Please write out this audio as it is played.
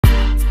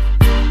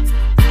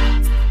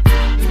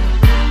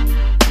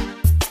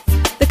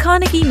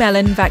Carnegie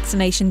Mellon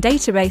Vaccination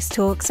Database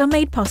talks are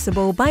made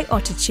possible by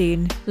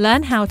Autotune.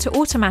 Learn how to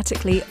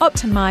automatically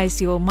optimize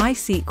your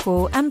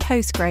MySQL and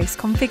Postgres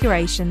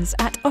configurations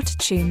at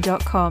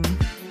autotune.com.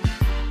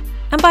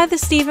 And by the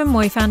Stephen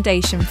Moy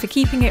Foundation for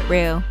keeping it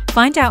real.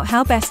 Find out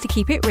how best to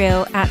keep it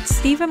real at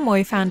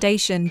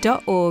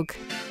stephenmoyfoundation.org.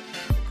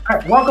 All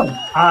right, welcome.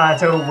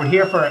 So we're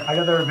here for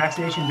another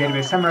vaccination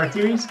database seminar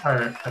series,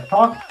 or a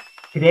talk.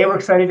 Today we're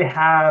excited to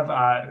have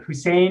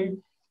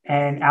Hossein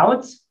and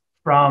Alex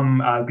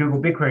from Google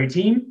BigQuery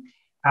team.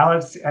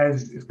 Alex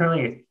is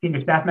currently a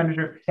senior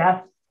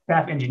staff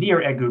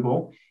engineer at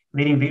Google,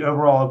 leading the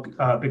overall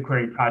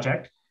BigQuery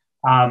project.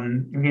 He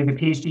has a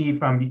PhD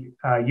from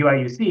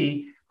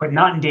UIUC, but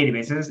not in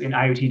databases, in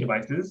IoT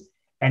devices.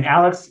 And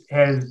Alex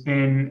is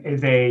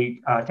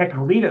a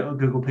technical lead at the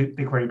Google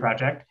BigQuery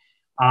project.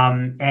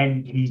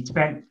 And he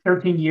spent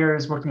 13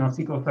 years working on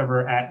SQL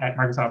Server at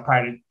Microsoft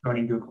prior to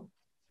joining Google.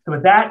 So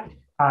with that,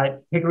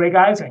 take it away,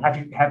 guys.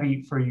 I'm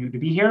happy for you to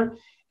be here.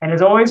 And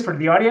as always, for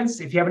the audience,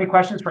 if you have any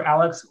questions for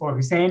Alex or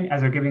Hossein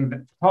as they're giving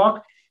the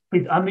talk,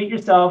 please unmute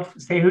yourself,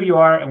 say who you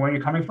are and where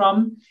you're coming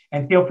from,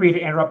 and feel free to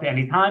interrupt at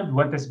any time. We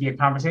want this to be a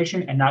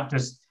conversation and not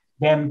just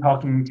them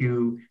talking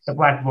to the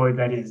black void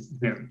that is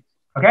Zoom.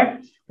 Okay?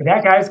 With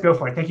that, guys, go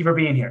for it. Thank you for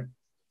being here.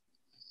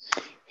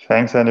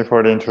 Thanks, Andy,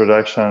 for the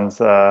introductions.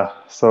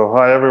 So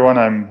hi, everyone.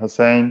 I'm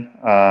Hossein,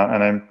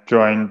 and I'm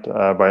joined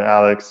by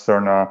Alex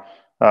Surna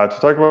to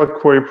talk about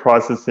query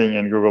processing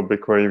in Google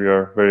BigQuery. We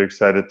are very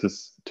excited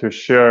to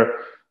share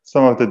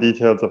some of the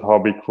details of how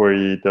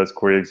BigQuery does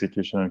query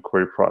execution and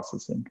query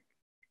processing.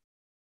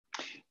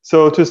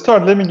 So to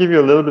start, let me give you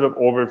a little bit of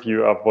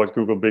overview of what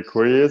Google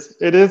BigQuery is.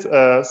 It is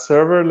a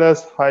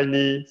serverless,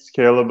 highly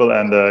scalable,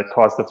 and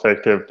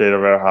cost-effective data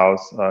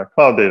warehouse,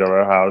 cloud data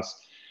warehouse.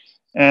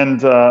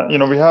 And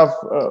we have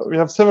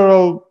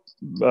several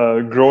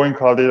growing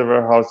cloud data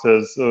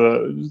warehouses.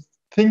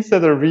 Things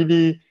that are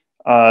really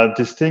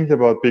distinct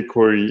about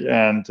BigQuery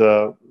and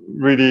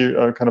really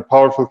kind of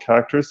powerful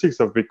characteristics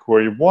of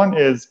BigQuery. One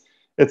is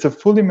it's a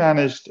fully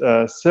managed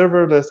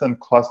serverless and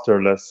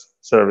clusterless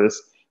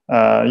service.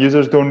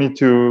 Users don't need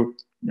to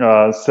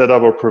set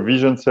up or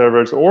provision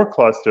servers or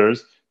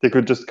clusters. They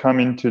could just come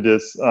into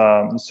this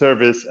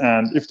service,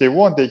 and if they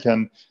want, they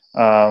can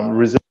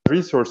reserve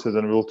resources,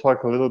 and we'll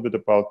talk a little bit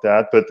about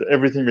that. But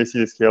everything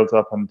basically scales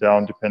up and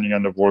down depending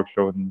on the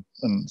workload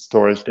and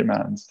storage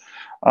demands.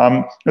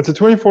 It's a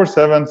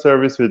 24/7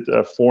 service with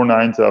 4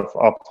 nines of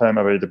uptime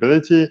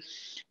availability.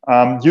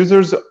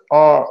 Users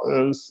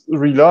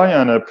rely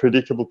on a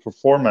predictable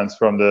performance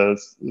from the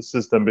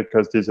system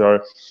because these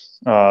are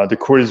the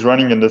queries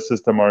running in the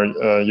system are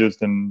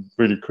used in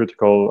really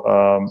critical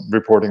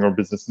reporting or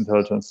business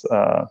intelligence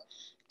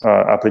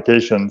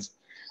applications.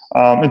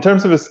 In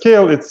terms of a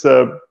scale, it's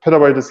a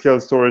petabyte scale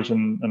storage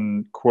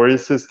and query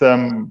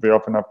system. We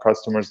often have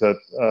customers that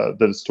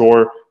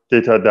store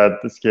data at that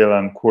scale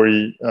and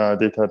query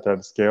data at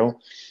that scale.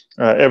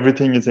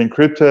 Everything is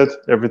encrypted.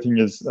 Everything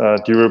is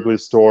durably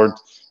stored.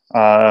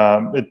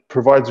 It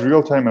provides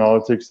real-time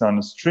analytics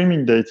on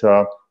streaming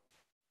data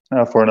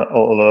for a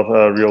lot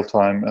of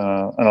real-time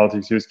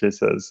analytics use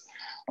cases.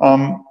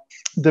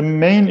 The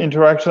main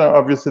interaction,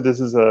 obviously, this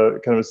is a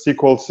kind of a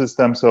SQL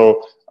system,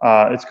 so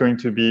it's going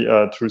to be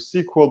through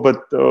SQL,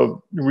 but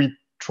we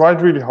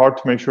tried really hard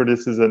to make sure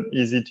this is an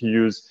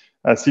easy-to-use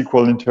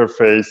SQL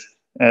interface,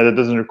 and it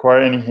doesn't require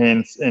any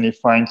hints, any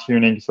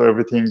fine-tuning, so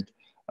everything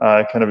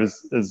kind of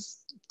is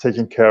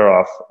taken care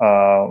of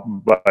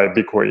by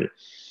BigQuery.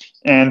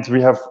 And we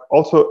have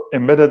also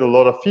embedded a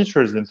lot of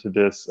features into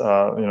this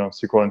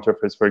SQL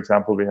interface. For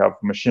example, we have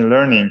machine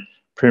learning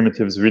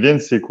primitives within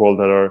SQL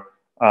that are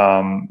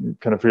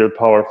kind of real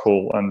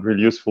powerful and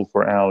really useful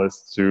for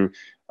analysts to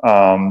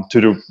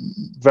do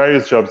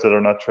various jobs that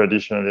are not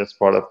traditionally as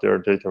part of their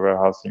data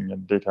warehousing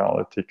and data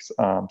analytics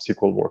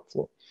SQL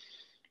workflow.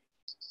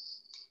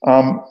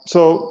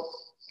 So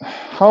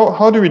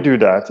how do we do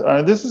that?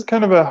 This is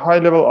kind of a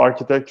high-level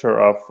architecture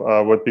of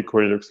what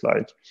BigQuery looks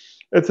like.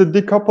 It's a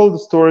decoupled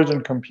storage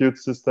and compute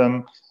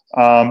system.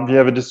 We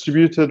have a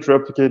distributed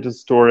replicated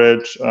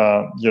storage,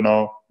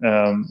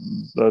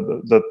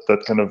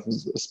 that kind of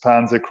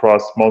spans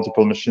across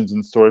multiple machines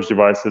and storage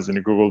devices in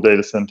a Google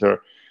data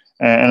center.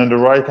 And on the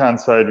right-hand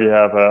side, we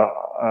have a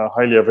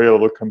highly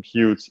available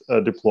compute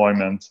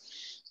deployment.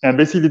 And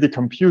basically, the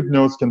compute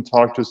nodes can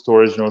talk to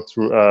storage node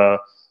through a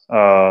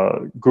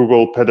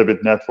Google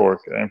petabit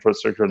network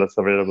infrastructure that's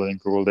available in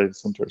Google data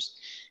centers.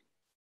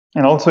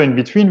 And also in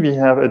between, we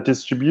have a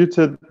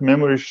distributed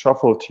memory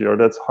shuffle tier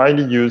that's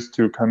highly used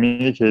to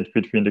communicate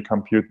between the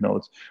compute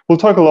nodes. We'll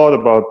talk a lot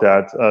about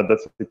that.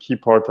 That's the key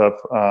part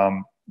of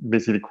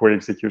basically query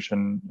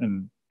execution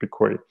in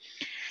BigQuery.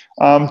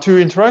 To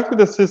interact with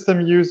the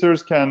system,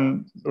 users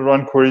can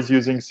run queries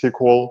using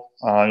SQL.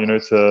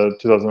 It's a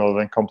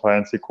 2011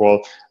 compliant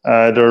SQL.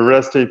 There are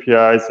REST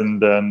APIs, and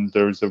then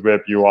there's a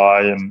web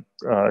UI and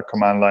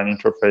command line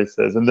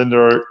interfaces. And then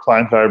there are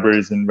client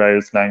libraries in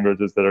various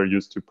languages that are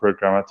used to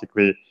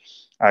programmatically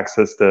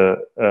access the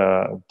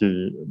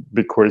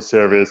BigQuery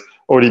service.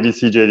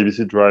 ODBC,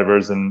 JDBC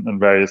drivers, and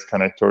various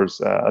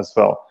connectors as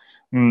well.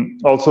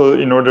 Also,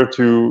 in order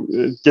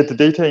to get the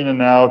data in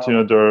and out,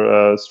 there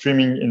are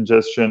streaming,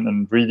 ingestion,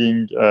 and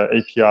reading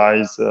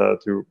APIs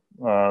to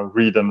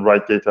read and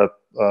write data at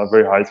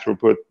very high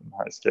throughput and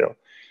high scale.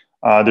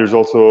 There's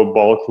also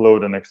bulk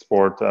load and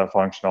export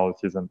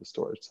functionalities on the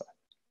storage side.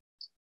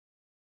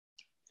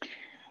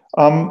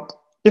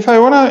 If I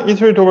want to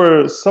iterate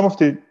over some of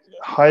the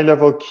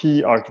high-level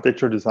key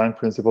architecture design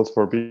principles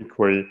for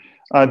BigQuery,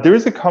 there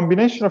is a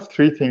combination of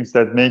three things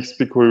that makes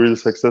BigQuery really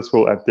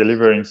successful at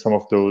delivering some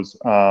of those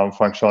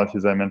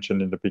functionalities I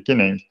mentioned in the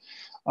beginning.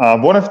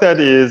 One of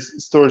that is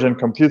storage and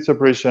compute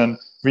separation.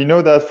 We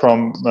know that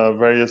from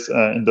various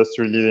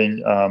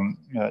industry-leading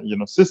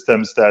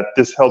systems that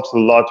this helps a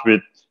lot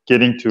with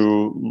getting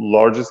to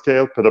larger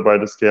scale,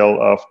 petabyte scale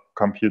of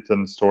compute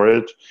and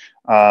storage.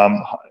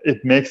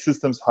 It makes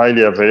systems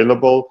highly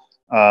available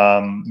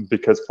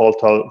because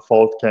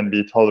fault can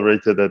be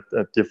tolerated at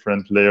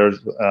different layers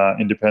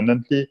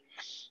independently.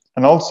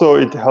 And also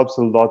it helps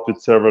a lot with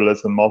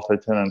serverless and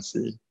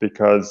multi-tenancy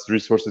because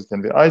resources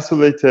can be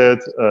isolated,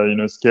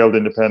 scaled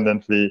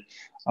independently.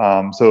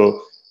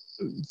 So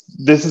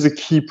this is a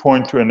key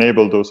point to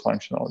enable those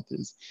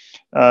functionalities.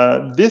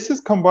 This is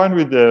combined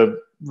with the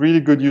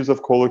really good use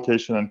of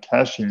co-location and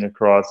caching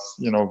across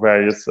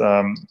various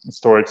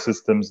storage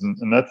systems and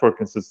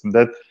networking systems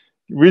that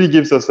really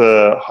gives us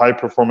a high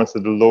performance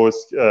at the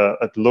lowest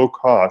at low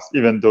cost,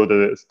 even though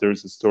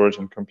there's a storage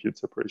and compute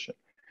separation.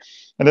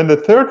 And then the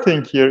third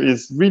thing here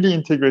is really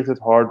integrated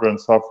hardware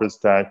and software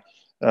stack.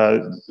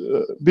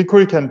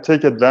 BigQuery can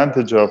take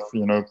advantage of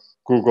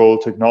Google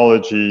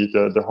technology,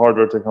 the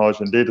hardware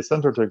technology and data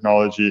center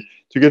technology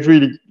to get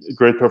really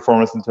great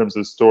performance in terms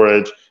of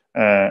storage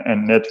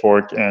and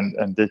network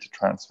and data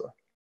transfer.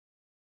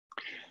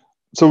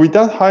 So with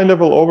that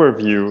high-level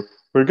overview,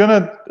 we're going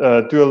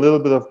to do a little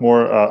bit of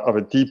more of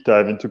a deep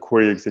dive into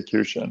query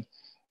execution.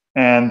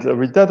 And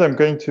with that, I'm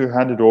going to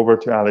hand it over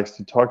to Alex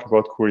to talk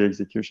about query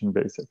execution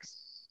basics.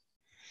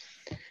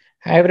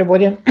 Hi,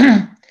 everybody.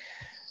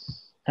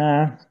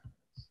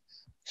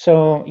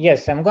 So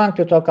yes, I'm going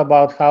to talk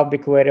about how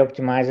BigQuery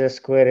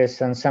optimizes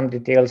queries and some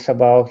details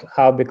about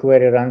how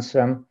BigQuery runs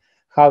them,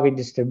 how we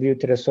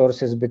distribute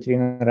resources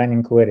between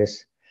running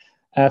queries.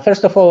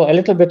 First of all, a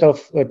little bit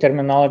of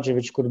terminology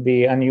which could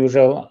be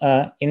unusual.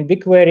 In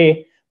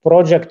BigQuery,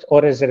 project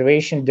or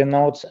reservation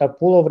denotes a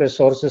pool of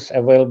resources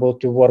available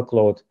to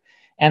workload.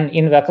 And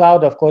in the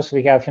cloud, of course,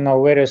 we have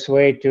various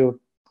ways to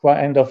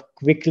kind of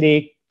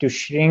quickly to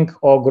shrink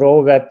or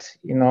grow that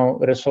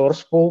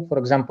resource pool. For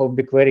example,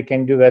 BigQuery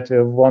can do that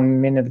with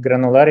 1 minute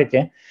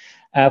granularity.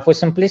 For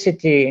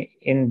simplicity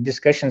in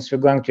discussions, we're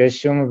going to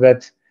assume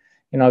that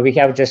we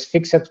have just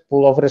fixed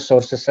pool of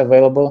resources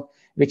available,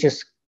 which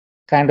is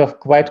kind of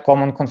quite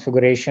common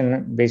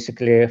configuration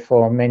basically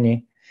for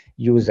many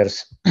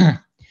users.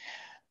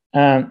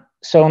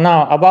 So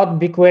now about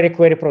BigQuery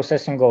query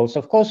processing goals.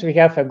 Of course, we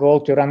have a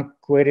goal to run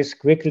queries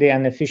quickly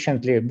and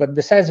efficiently, but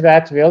besides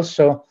that, we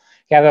also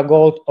have a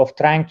goal of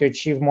trying to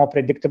achieve more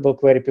predictable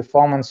query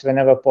performance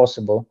whenever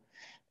possible.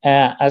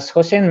 As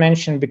Hossein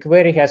mentioned,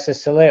 BigQuery has a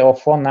SLA of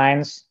 4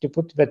 nines. To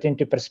put that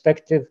into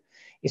perspective,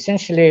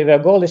 essentially the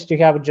goal is to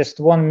have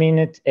just 1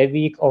 minute a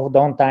week of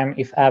downtime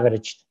if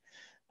averaged.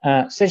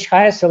 Such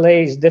high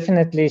SLA is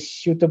definitely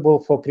suitable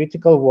for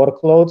critical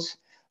workloads,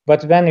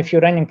 but then if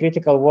you're running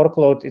critical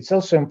workload, it's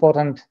also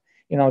important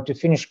to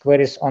finish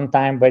queries on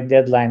time by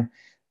deadline.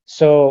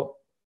 So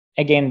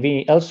again,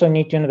 we also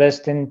need to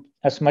invest in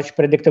as much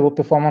predictable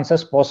performance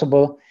as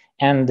possible,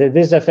 and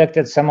this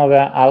affected some of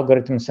the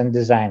algorithms and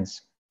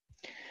designs.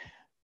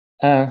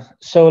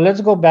 So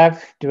let's go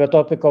back to the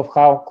topic of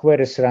how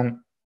queries run.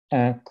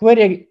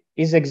 Query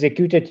is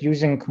executed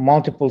using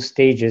multiple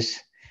stages.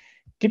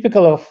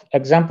 Typical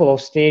example of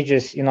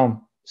stages,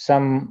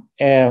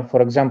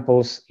 for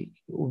example,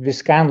 we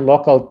scan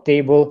local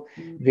table,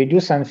 we do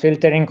some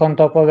filtering on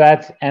top of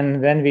that,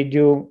 and then we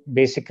do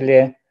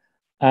basically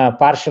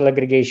partial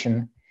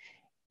aggregation.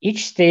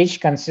 Each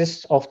stage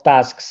consists of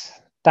tasks.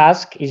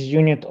 Task is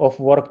unit of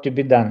work to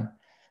be done.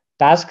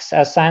 Tasks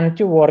are assigned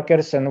to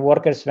workers, and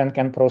workers then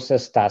can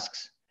process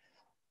tasks.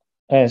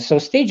 So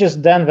stage is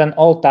done when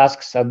all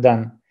tasks are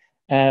done.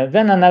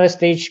 Then another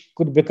stage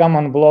could become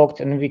unblocked,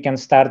 and we can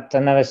start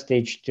another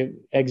stage to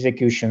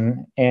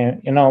execution.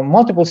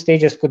 Multiple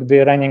stages could be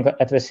running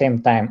at the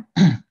same time.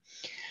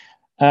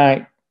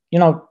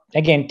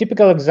 Again,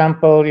 typical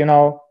example,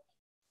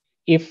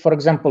 if, for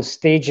example,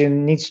 stage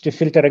needs to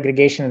filter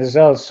aggregation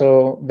results,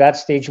 so that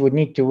stage would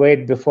need to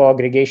wait before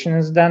aggregation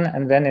is done,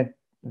 and then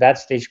that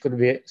stage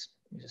could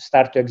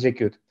start to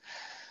execute.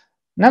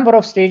 Number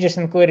of stages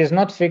in query is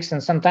not fixed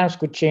and sometimes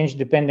could change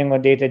depending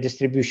on data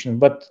distribution.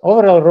 But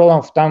overall rule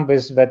of thumb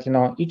is that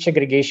each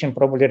aggregation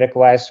probably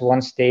requires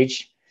 1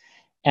 stage,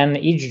 and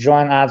each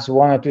join adds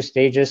 1 or 2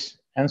 stages,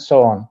 and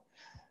so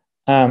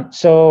on.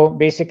 So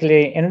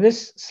basically, in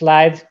this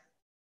slide,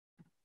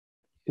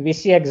 we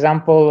see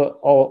example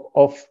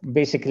of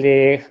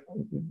basically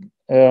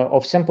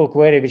of simple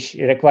query which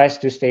requires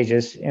 2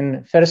 stages.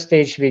 In first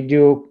stage, we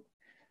do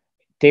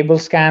table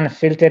scan,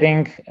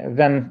 filtering,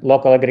 then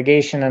local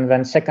aggregation, and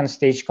then second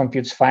stage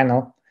computes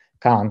final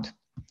count.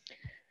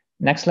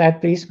 Next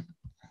slide, please.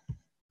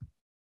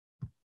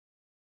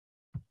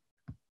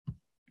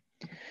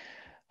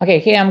 Okay,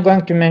 here I'm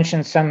going to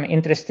mention some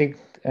interesting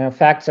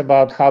facts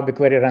about how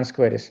BigQuery runs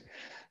queries.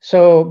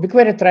 So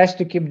BigQuery tries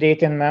to keep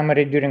data in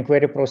memory during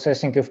query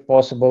processing if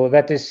possible.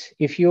 That is,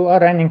 if you are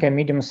running a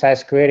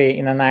medium-sized query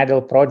in an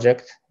idle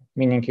project,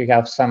 meaning you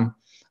have some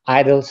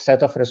idle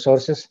set of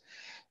resources,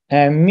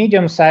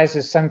 medium size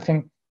is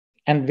something,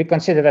 and we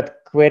consider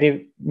that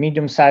query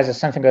medium size is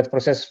something that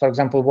processes, for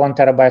example, 1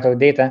 terabyte of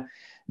data,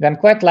 then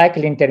quite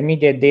likely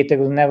intermediate data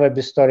will never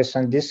be stored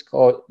on disk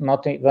or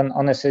not even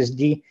on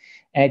SSD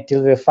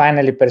until we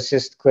finally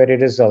persist query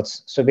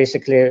results. So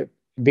basically,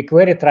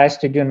 BigQuery tries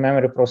to do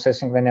in-memory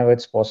processing whenever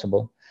it's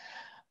possible.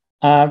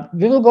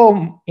 We will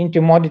go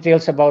into more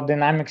details about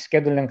dynamic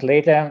scheduling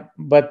later,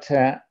 but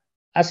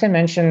as I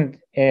mentioned,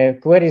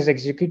 query is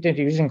executed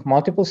using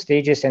multiple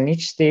stages, and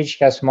each stage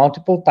has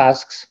multiple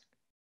tasks.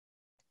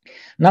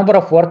 Number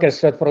of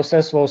workers that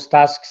process those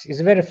tasks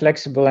is very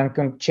flexible and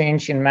can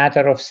change in a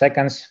matter of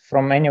seconds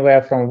from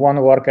anywhere from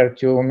 1 worker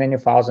to many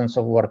thousands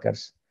of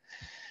workers.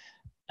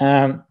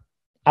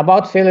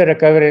 About failure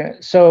recovery,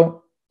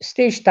 so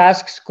stage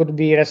tasks could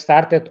be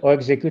restarted or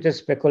executed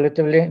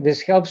speculatively.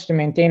 This helps to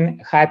maintain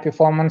high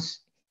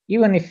performance,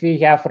 even if we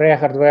have rare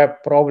hardware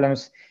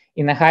problems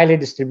in a highly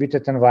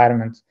distributed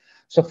environment.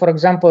 So for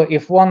example,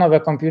 if one of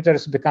the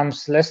computers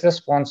becomes less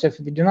responsive,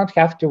 we do not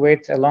have to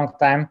wait a long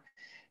time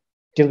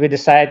till we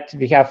decide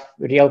we have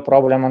a real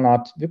problem or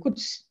not. We could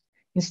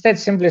instead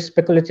simply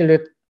speculatively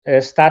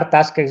start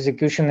task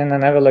execution in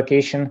another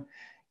location,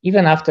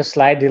 even after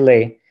slight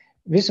delay.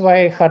 This is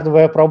why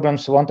hardware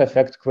problems won't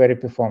affect query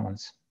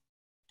performance.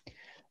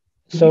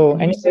 So,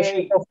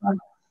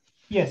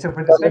 yeah, so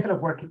for the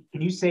speculative work,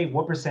 can you say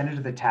what percentage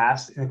of the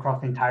tasks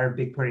across the entire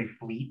BigQuery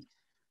fleet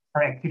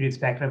are executed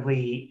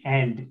speculatively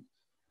and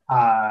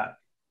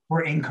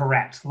were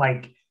incorrect?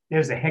 Like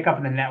there's a hiccup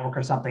in the network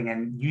or something,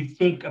 and you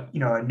think a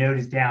node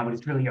is down, but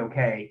it's really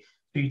okay.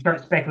 So you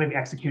start speculatively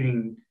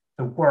executing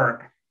the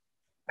work,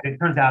 but it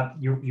turns out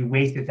you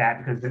wasted that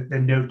because the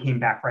node came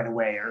back right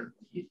away, or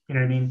you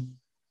know what I mean?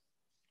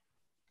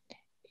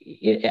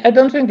 I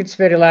don't think it's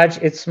very large.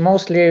 It's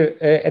mostly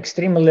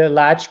extremely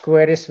large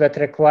queries that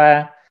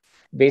require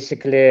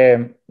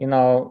basically,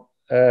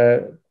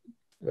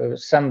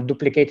 some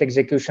duplicate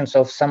executions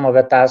of some of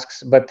the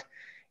tasks. But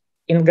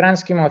in grand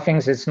scheme of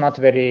things, it's not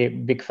very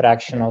big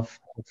fraction of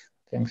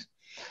things.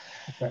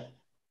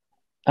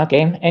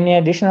 Okay. Any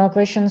additional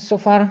questions so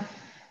far?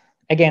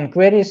 Again,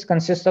 queries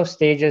consist of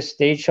stages,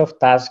 stage of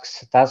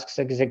tasks, tasks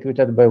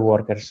executed by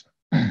workers.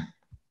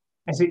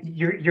 And so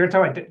you're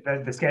talking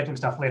about the scheduling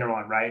stuff later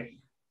on, right?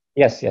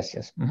 Yes.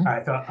 Mm-hmm. All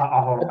right, so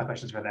I'll hold my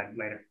questions for that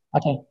later.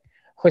 Okay.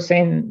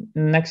 Hossein,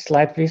 next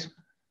slide, please.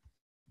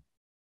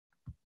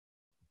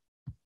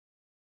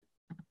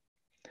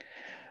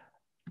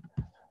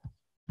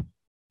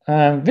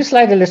 This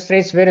slide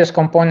illustrates various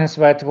components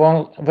that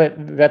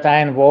are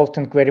involved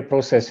in query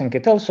processing.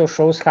 It also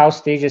shows how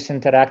stages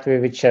interact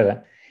with each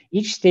other.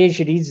 Each stage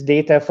reads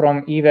data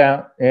from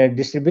either a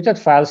distributed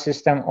file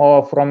system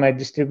or from a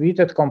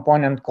distributed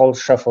component called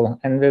shuffle,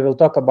 and we will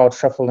talk about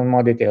shuffle in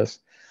more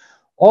details.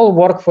 All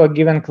work for a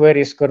given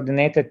query is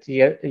coordinated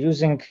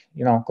using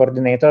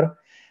coordinator.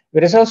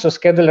 There is also a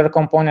scheduler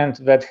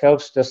component that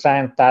helps to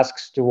assign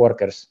tasks to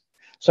workers.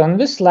 So on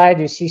this slide,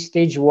 you see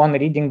stage 1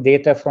 reading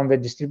data from the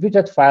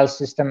distributed file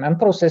system and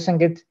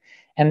processing it,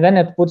 and then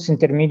it puts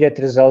intermediate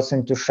results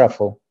into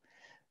shuffle.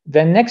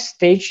 The next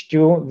stage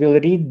 2 will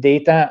read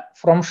data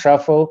from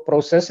shuffle,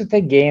 process it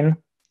again,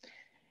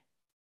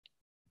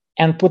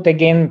 and put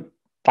again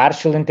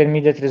partial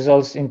intermediate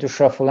results into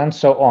shuffle, and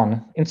so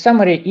on. In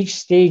summary, each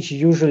stage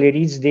usually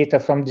reads data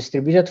from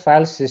distributed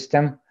file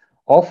system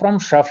or from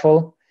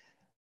shuffle,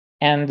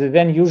 and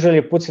then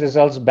usually puts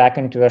results back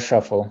into a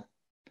shuffle.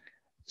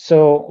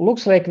 So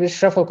looks like this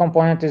shuffle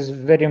component is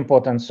very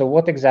important. So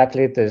what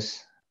exactly it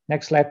is?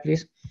 Next slide,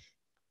 please.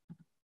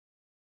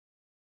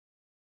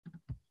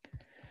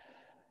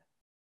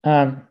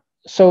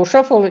 So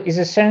shuffle is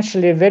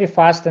essentially very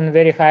fast and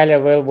very highly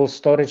available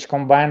storage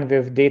combined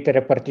with data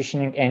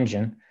repartitioning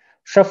engine.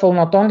 Shuffle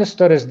not only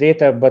stores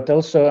data, but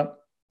also,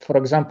 for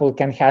example,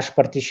 can hash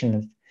partition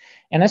it.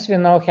 And as we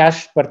know,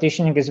 hash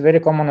partitioning is a very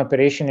common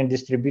operation in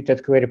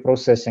distributed query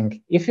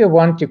processing. If you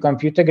want to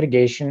compute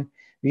aggregation,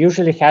 we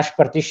usually hash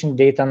partition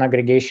data on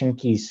aggregation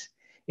keys.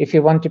 If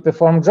you want to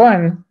perform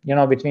join,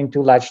 between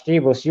 2 large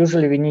tables,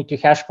 usually we need to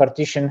hash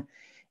partition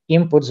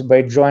inputs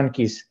by join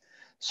keys.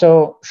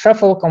 So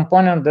shuffle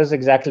component does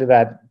exactly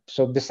that.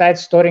 So besides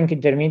storing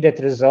intermediate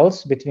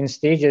results between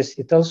stages,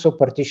 it also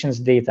partitions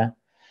data.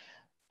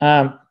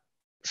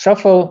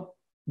 Shuffle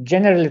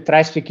generally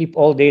tries to keep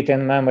all data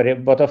in memory,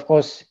 but of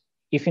course,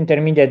 if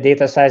intermediate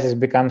data sizes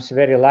becomes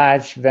very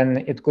large,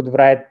 then it could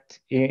write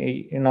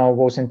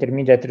those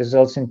intermediate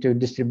results into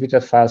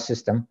distributed file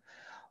system.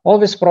 All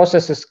this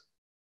process is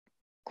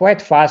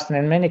quite fast, and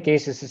in many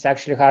cases, it's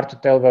actually hard to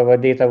tell whether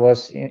data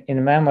was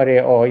in memory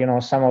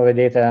or some of the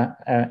data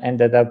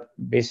ended up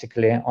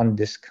basically on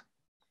disk.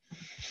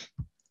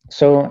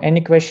 So,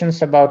 any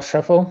questions about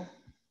shuffle?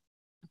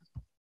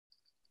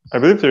 I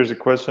believe there's a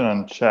question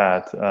on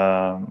chat.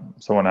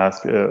 Someone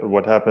asked,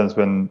 what happens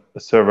when a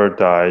server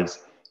dies?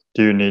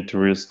 Do you need to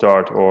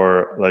restart,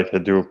 or like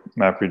Hadoop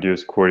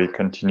MapReduce query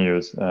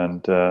continues?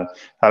 And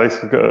Alex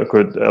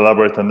could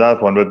elaborate on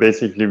that one, but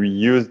basically we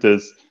use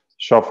this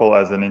shuffle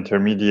as an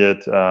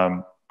intermediate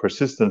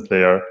persistence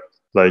layer,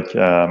 like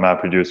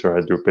MapReduce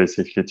or Hadoop,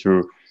 basically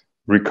to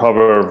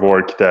recover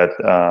work that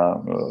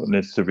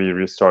needs to be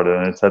restarted,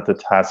 and it's at the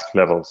task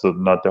level, so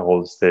not the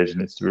whole stage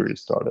needs to be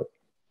restarted.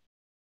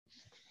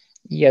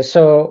 Yeah,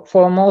 so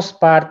for most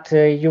part,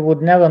 you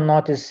would never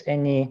notice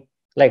any,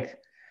 like,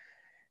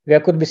 there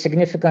could be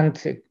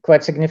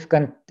quite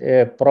significant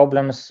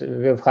problems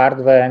with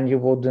hardware, and you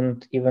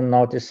wouldn't even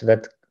notice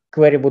that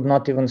query would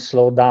not even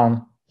slow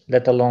down,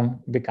 let alone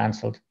be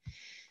canceled.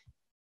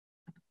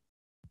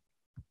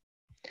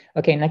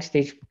 Okay, next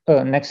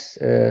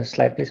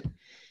slide, please.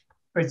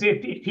 Right, so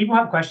if people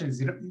have questions,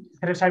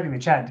 instead of typing in the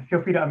chat,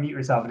 feel free to unmute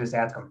yourself and just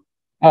ask them.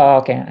 Oh,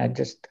 okay. I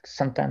just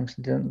sometimes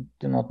do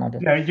not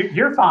notice. No,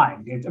 you're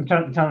fine. I'm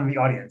telling the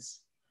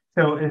audience.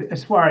 So,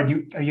 Eswar,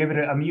 are you able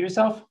to unmute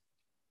yourself?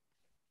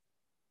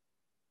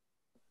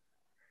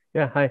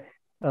 Yeah, hi.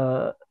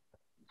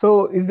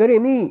 So is there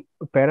any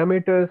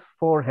parameters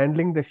for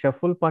handling the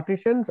shuffle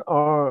partitions,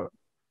 or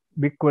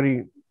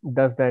BigQuery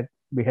does that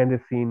behind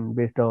the scene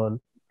based on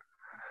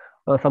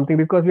something?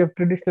 Because we have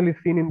traditionally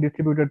seen in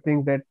distributed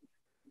things that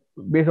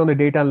based on the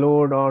data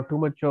load or too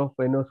much of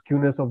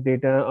skewness of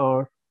data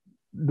or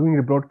doing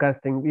the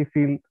broadcasting, we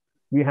feel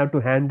we have to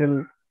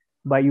handle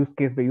by use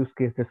case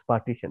this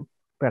partition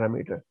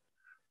parameter.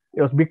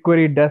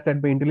 BigQuery does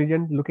that by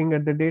intelligent looking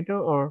at the data,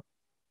 or?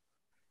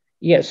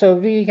 Yeah, so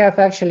we have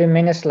actually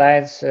many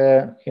slides,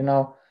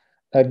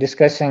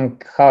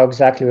 discussing how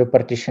exactly we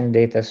partition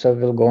data. So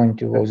we'll go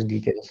into those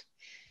details.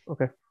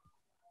 Okay.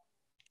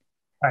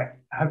 All right,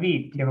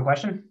 Habib, do you have a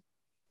question?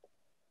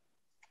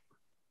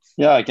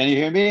 Yeah, can you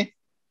hear me?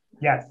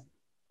 Yes.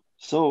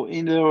 So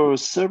in your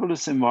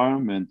serverless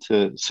environment,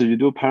 so you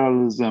do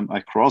parallelism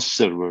across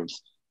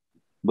servers,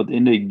 but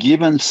in a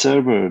given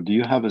server, do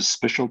you have a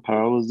special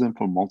parallelism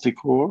for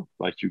multi-core?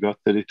 Like you got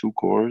 32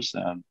 cores,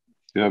 and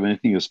do you have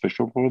anything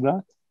special for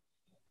that?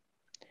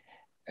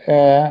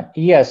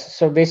 Yes,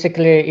 so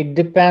basically it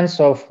depends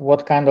of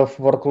what kind of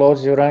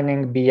workloads you're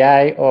running,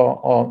 BI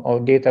or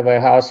data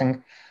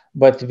warehousing,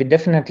 but we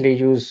definitely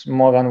use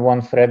more than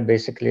one thread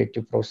basically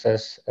to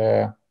process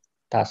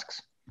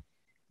tasks.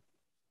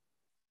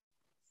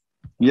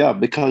 Yeah,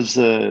 because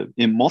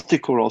in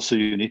multi-core also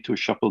you need to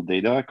shuffle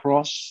data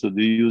across. So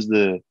do you use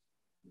the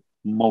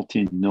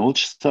multi-node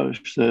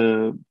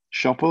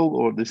shuffle,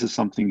 or this is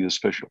something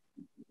special?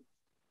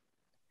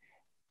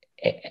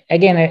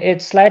 Again,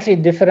 it's slightly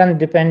different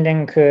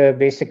depending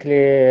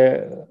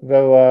basically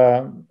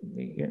whether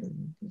we're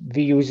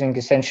using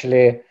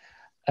essentially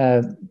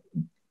a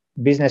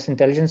business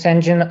intelligence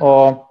engine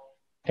or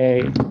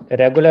a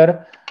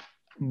regular,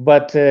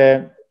 but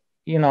there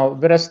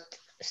are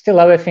still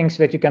other things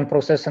that you can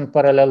process in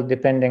parallel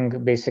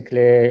depending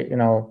basically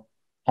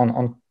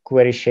on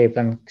query shape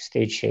and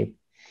stage shape.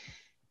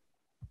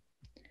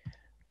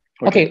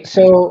 Okay,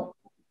 so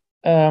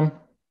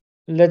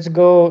let's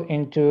go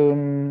into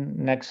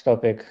next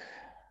topic.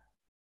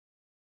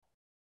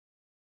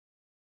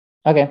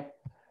 Okay.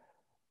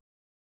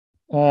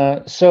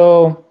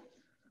 So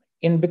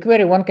in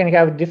BigQuery, one can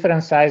have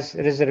different size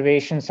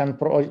reservations and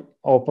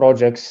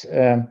projects.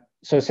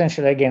 So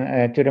essentially,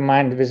 again, to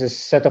remind, this is a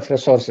set of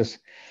resources.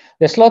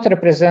 The slot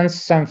represents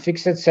some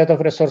fixed set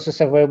of resources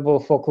available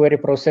for query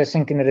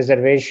processing in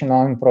reservation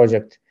or in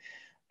project.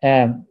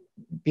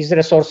 These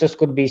resources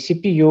could be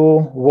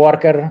CPU,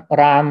 worker,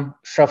 RAM,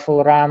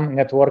 shuffle RAM,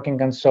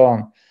 networking, and so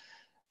on.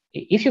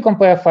 If you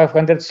compare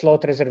 500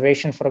 slot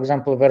reservation, for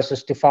example,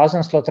 versus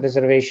 2000 slot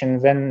reservation,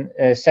 then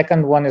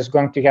second one is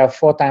going to have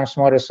 4 times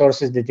more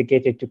resources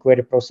dedicated to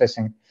query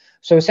processing.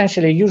 So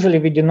essentially, usually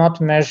we do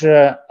not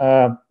measure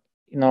a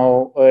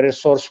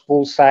resource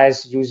pool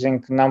size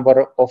using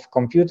number of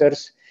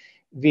computers.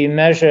 We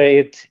measure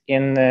it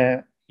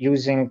in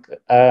using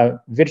a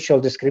virtual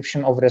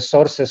description of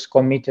resources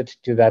committed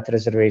to that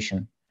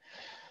reservation.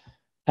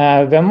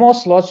 The more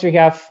slots we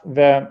have,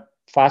 the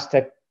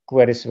faster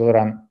queries will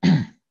run.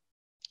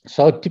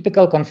 So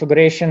typical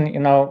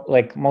configuration,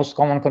 like most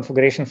common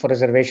configuration for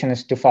reservation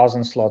is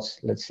 2000 slots,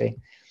 let's say.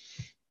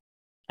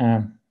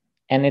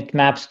 And it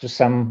maps to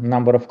some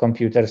number of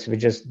computers. We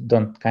just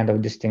don't kind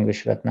of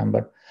distinguish that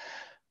number.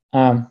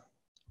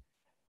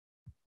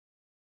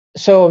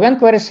 So when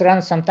queries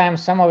run,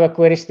 sometimes some of the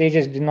query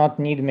stages do not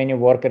need many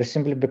workers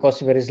simply because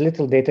there is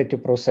little data to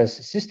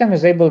process. System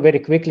is able very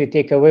quickly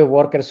take away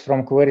workers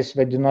from queries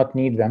that do not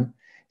need them.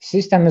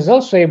 System is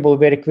also able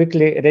very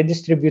quickly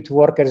redistribute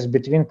workers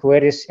between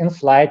queries in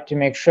flight to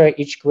make sure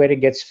each query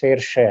gets fair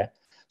share.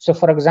 So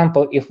for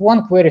example, if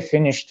one query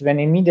finished, then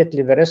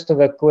immediately the rest of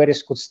the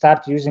queries could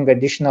start using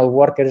additional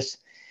workers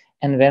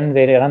and when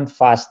they run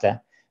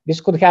faster.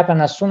 This could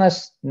happen as soon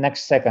as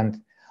next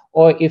second.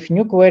 Or if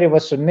new query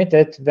was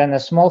submitted, then a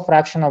small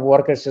fraction of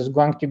workers is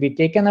going to be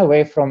taken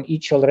away from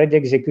each already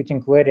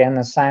executing query and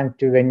assigned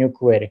to the new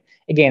query.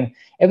 Again,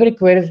 every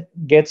query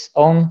gets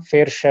own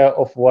fair share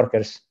of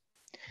workers.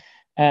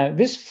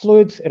 This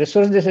fluid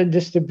resource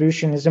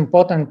distribution is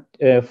important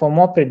for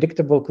more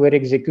predictable query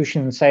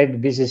execution inside the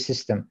busy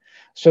system.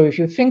 So if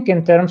you think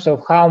in terms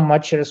of how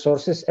much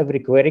resources every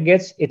query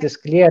gets, it is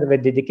clear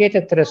that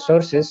dedicated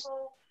resources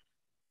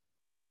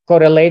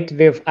correlate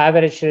with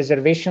average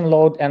reservation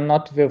load and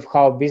not with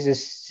how busy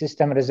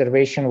system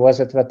reservation was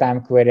at the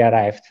time query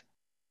arrived.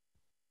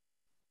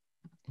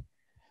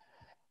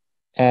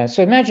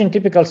 So imagine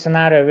typical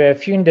scenario where a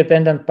few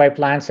independent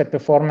pipelines are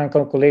performing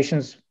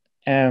calculations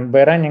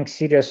by running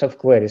series of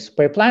queries.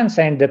 Pipelines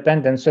are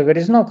independent, so there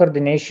is no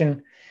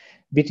coordination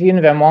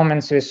between the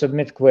moments we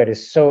submit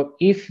queries. So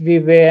if we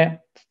were,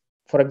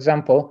 for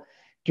example,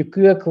 to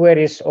queue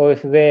queries, or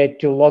if we were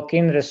to lock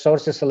in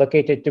resources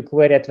allocated to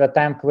query at the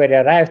time query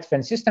arrived,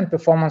 then system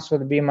performance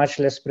would be much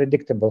less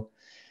predictable,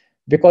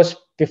 because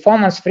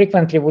performance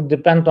frequently would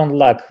depend on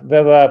luck,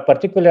 whether a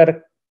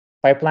particular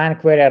pipeline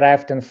query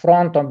arrived in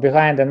front or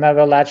behind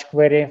another large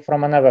query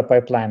from another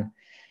pipeline.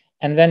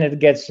 And then it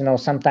gets,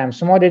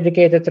 sometimes more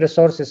dedicated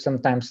resources,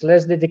 sometimes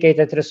less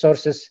dedicated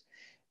resources.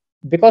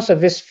 Because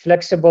of this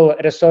flexible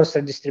resource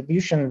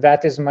distribution,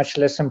 that is much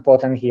less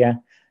important here.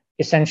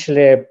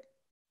 Essentially,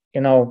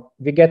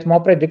 we get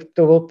more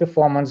predictable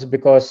performance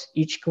because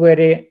each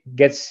query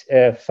gets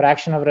a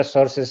fraction of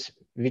resources,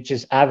 which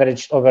is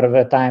averaged over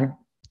the time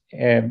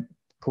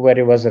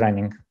query was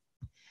running.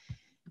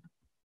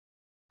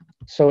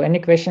 So any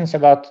questions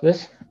about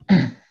this?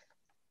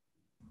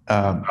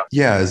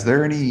 Yeah, is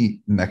there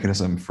any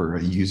mechanism for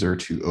a user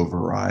to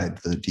override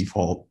the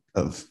default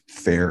of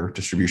fair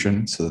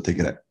distribution so that they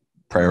get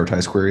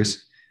prioritize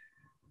queries?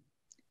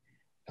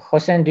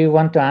 Hossein, do you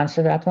want to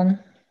answer that one?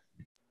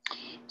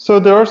 So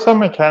there are some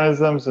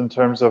mechanisms in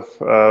terms of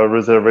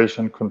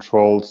reservation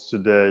controls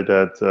today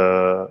that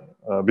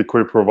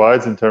BigQuery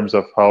provides in terms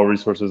of how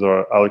resources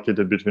are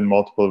allocated between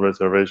multiple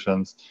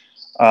reservations.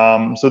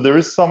 So there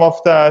is some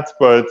of that,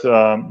 but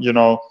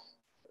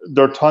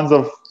there are tons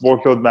of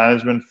workload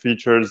management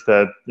features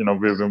that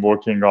we've been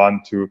working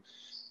on to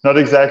not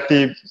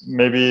exactly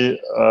maybe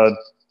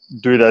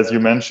do it as you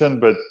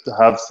mentioned, but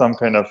have some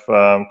kind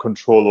of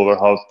control over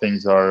how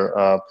things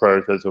are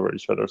prioritized over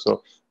each other.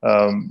 So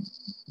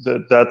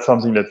that's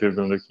something that we've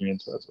been looking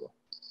into as well.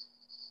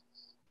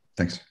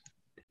 Thanks.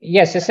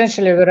 Yes,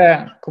 essentially there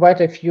are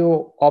quite a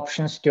few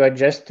options to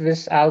adjust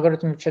this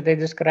algorithm which I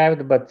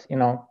described, but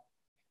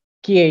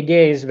key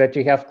idea is that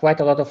you have quite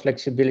a lot of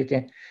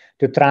flexibility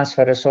to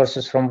transfer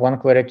resources from one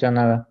query to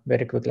another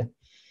very quickly.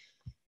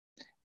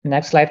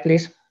 Next slide,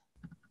 please.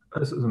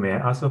 So may I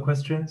ask a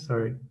question?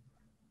 Sorry.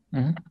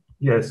 Mm-hmm.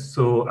 Yes,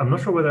 so I'm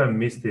not sure whether I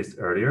missed this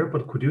earlier,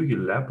 but could you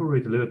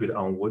elaborate a little bit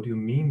on what you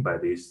mean by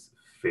this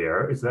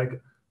fair? It's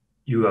like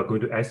you are going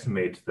to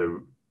estimate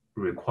the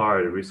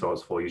required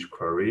resource for each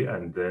query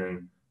and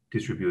then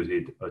distribute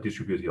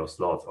your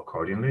slots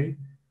accordingly.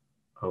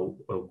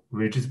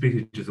 Which is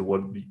basically just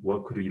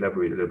what could you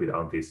elaborate a little bit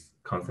on this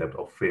concept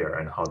of fair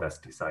and how that's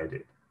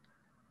decided?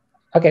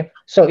 Okay,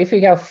 so if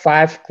you have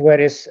 5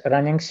 queries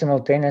running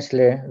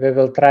simultaneously, we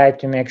will try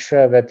to make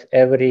sure that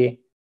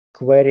every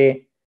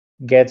query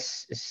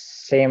gets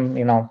same,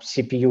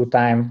 CPU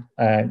time,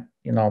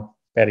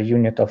 per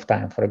unit of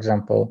time. For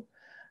example,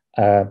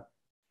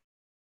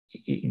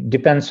 it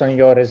depends on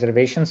your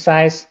reservation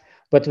size,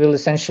 but we'll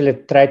essentially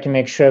try to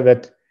make sure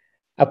that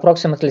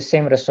approximately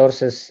same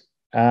resources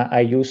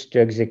are used to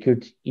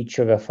execute each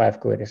of the 5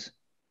 queries.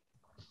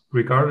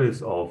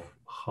 Regardless of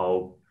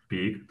how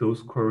big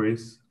those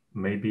queries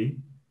may be?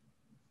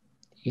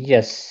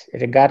 Yes,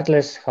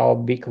 regardless how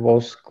big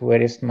those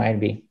queries might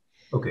be.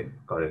 Okay,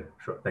 got it.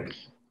 Sure, thank you.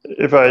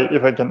 If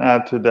I can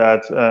add to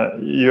that,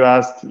 you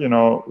asked,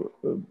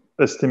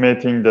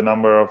 estimating the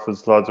number of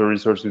slots or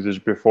resource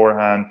usage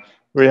beforehand.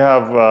 We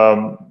have,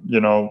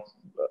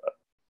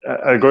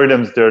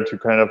 algorithms there to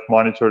kind of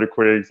monitor the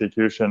query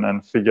execution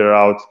and figure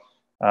out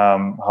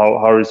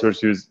how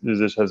resource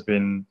usage has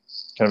been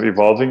kind of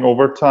evolving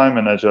over time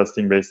and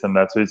adjusting based on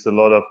that. So it's a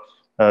lot of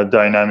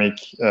dynamic,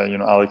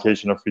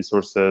 allocation of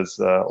resources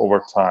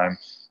over time.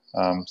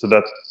 So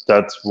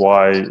that's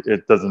why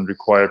it doesn't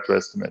require to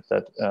estimate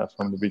that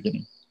from the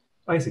beginning.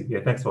 I see.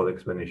 Yeah, thanks for the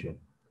explanation.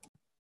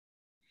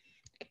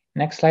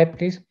 Next slide,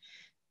 please.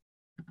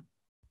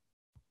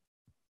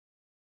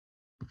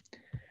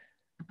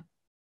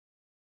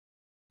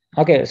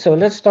 Okay, so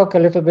let's talk a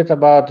little bit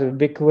about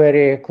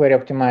BigQuery Query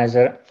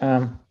Optimizer.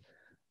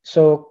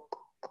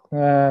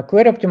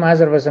 Query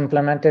Optimizer was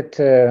implemented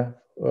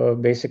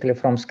basically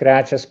from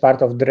scratch as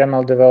part of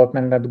Dremel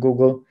development at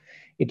Google.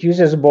 It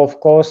uses both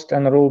cost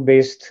and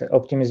rule-based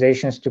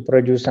optimizations to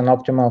produce an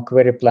optimal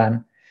query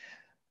plan.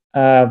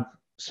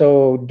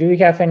 So do you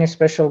have any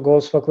special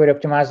goals for Query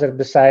Optimizer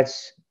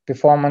besides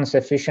performance,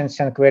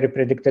 efficiency, and query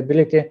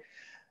predictability?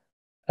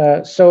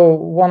 So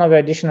one of the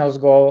additional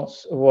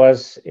goals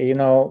was,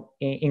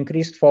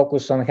 increased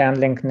focus on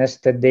handling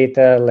nested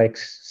data like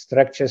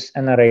structures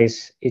and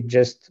arrays. It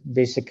just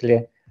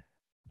basically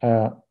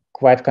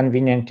quite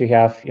convenient to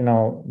have,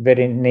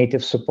 very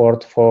native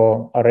support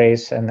for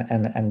arrays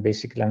and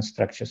basically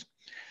structures.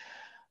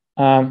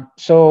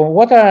 So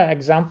what are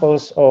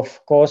examples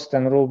of cost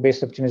and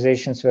rule-based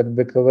optimizations that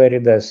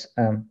BigQuery does?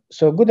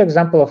 So a good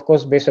example of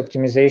cost-based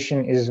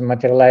optimization is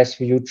materialized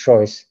view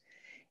choice.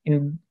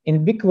 In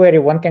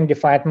BigQuery, one can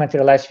define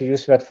materialized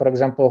views that, for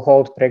example,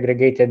 hold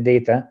pre-aggregated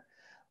data.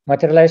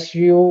 Materialized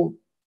view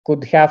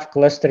could have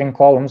clustering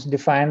columns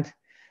defined.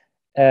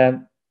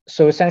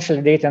 So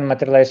essentially, data in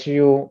materialized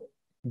view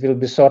will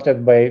be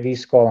sorted by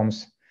these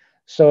columns.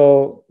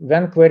 So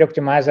when query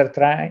optimizer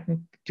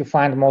trying to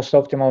find most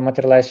optimal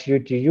materialized view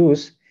to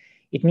use,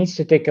 it needs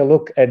to take a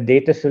look at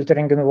data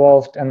filtering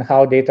involved and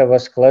how data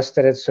was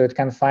clustered, so it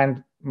can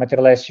find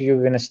materialized view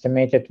with an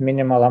estimated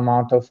minimal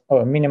amount of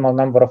or minimal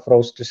number of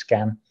rows to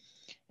scan.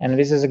 And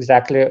this is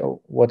exactly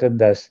what it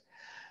does.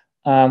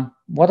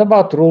 What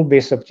about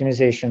rule-based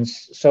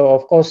optimizations? So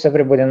of course,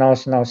 everybody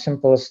knows now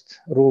simplest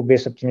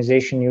rule-based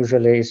optimization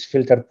usually is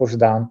filter push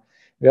down.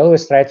 We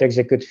always try to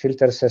execute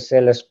filters as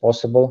early as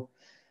possible.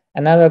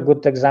 Another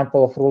good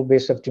example of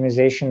rule-based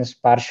optimization is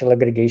partial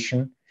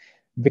aggregation.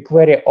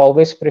 BigQuery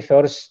always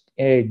prefers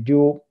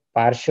do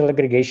partial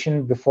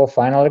aggregation before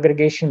final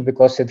aggregation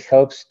because it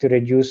helps to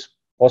reduce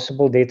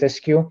possible data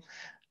skew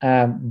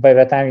by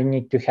the time you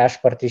need to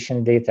hash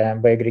partition data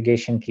by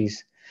aggregation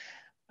keys.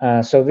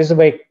 So this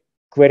way,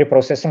 query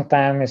processing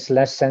time is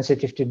less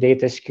sensitive to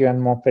data skew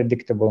and more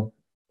predictable.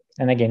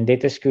 And again,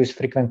 data skew is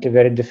frequently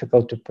very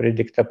difficult to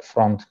predict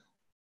upfront.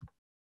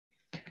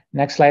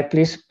 Next slide,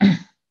 please.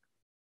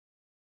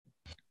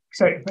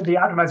 So for the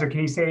optimizer,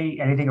 can you say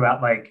anything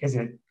about, like, is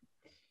it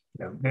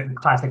the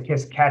classic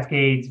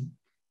cascades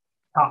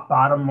top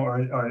bottom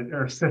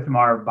or system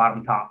R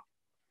bottom top?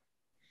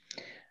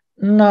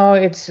 No,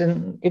 it's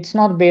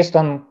not based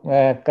on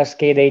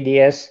cascade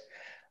ADS.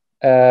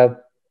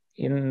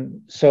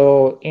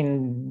 So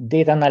in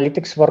data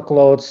analytics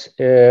workloads,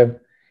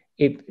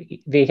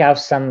 they have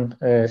some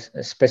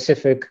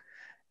specific,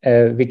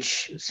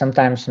 which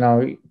sometimes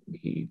now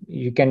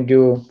you can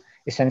do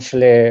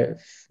essentially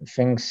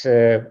things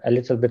a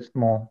little bit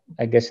more,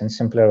 I guess, in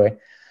simpler way.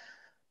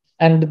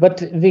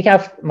 But we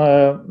have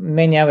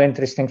many other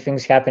interesting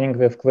things happening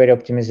with query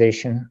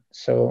optimization.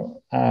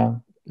 So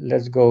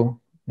let's go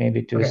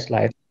maybe to the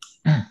slide.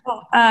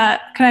 Well, can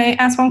I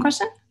ask one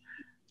question?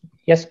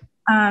 Yes.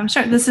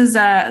 Sure. This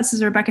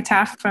is Rebecca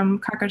Taft from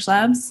Cockroach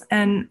Labs,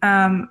 and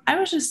I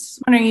was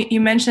just wondering.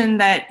 You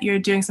mentioned that you're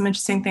doing some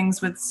interesting things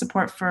with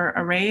support for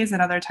arrays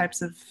and other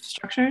types of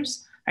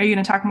structures. Are you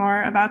going to talk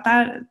more about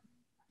that?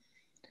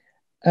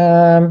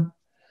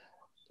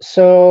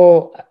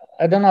 So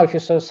I don't know if you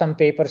saw some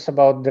papers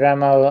about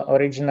Dremel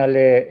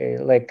originally,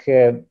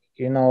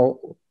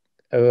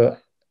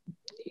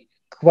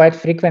 quite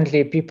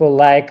frequently people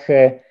like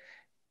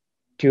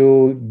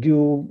to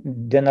do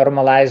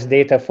denormalized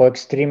data for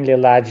extremely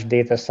large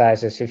data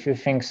sizes. If you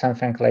think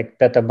something like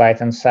petabyte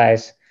in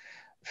size,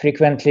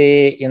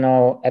 frequently,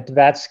 at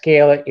that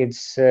scale,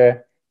 it's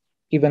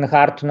even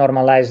hard to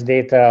normalize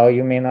data, or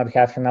you may not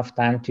have enough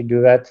time to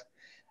do that.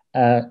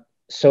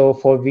 So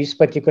for these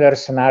particular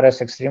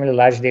scenarios, extremely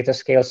large data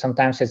scale,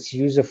 sometimes it's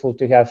useful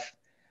to have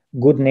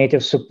good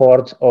native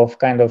support of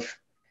kind of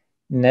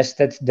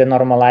nested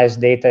denormalized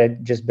data,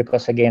 just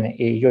because, again,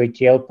 your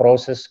ETL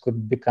process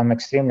could become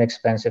extremely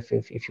expensive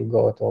if you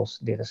go at those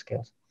data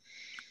scales.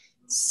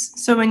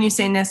 So when you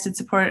say nested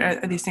support,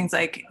 are these things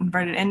like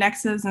inverted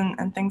indexes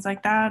and things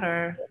like that,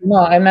 or? No,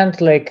 I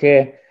meant like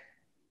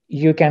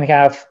you can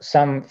have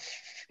some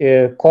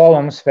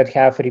columns that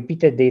have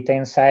repeated data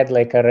inside,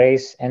 like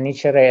arrays, and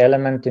each array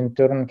element in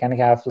turn can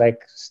have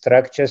like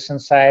structures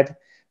inside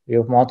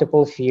with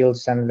multiple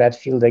fields, and that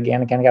field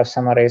again can have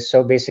some arrays.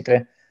 So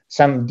basically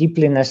some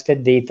deeply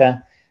nested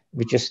data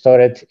which is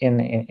stored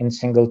in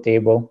single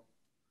table.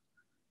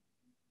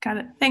 Got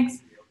it. Thanks.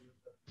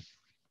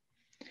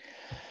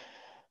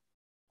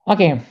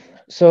 Okay,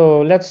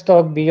 so let's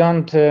talk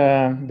beyond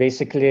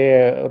basically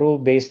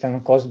rule-based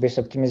and cost-based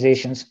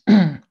optimizations.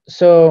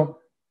 So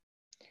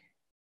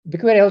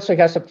BigQuery also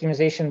has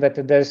optimization that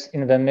it does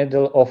in the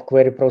middle of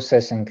query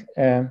processing.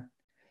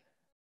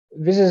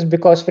 This is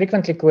because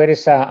frequently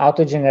queries are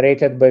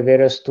auto-generated by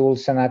various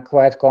tools and are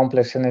quite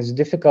complex, and it's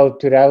difficult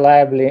to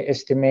reliably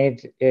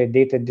estimate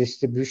data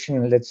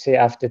distribution, let's say,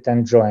 after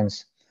 10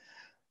 joins.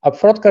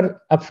 Upfront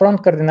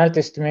cardinality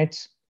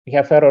estimates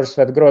have errors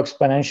that grow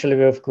exponentially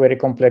with query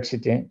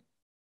complexity.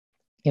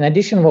 In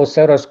addition, those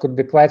errors could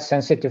be quite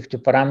sensitive to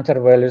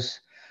parameter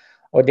values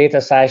or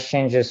data size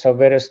changes or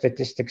various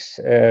statistics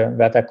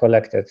that are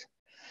collected.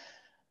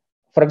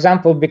 For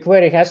example,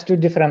 BigQuery has two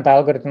different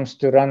algorithms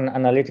to run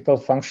analytical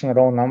function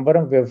row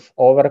number with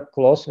over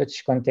clause,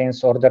 which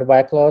contains order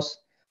by clause.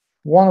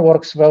 One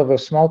works well with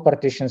small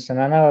partitions and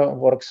another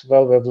works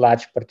well with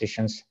large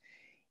partitions.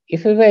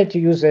 If we were to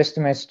use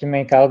estimates to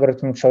make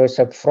algorithm choice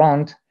up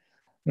front,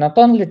 Not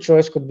only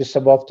choice could be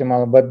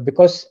suboptimal, but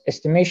because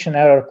estimation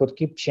error could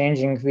keep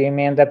changing, we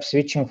may end up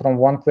switching from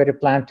one query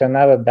plan to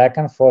another back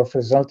and forth,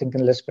 resulting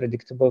in less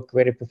predictable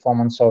query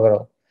performance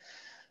overall.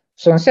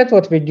 So instead,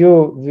 what we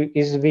do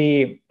is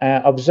we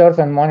observe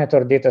and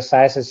monitor data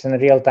sizes in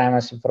real time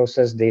as we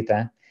process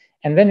data.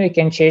 And then we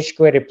can change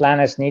query plan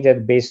as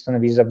needed based on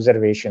these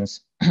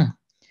observations.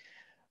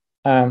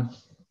 Let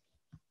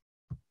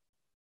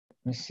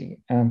me see.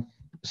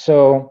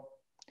 So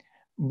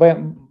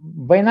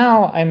by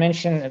now, I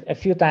mentioned a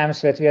few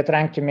times that we are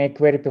trying to make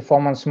query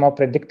performance more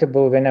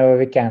predictable whenever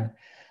we can.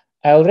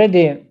 I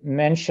already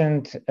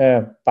mentioned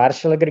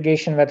partial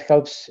aggregation that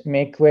helps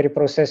make query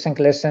processing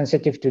less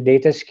sensitive to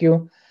data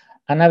skew.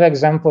 Another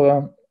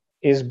example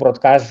is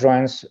broadcast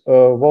joins.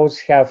 Votes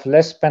have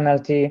less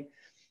penalty,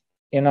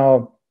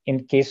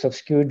 in case of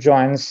skew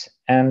joins,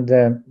 and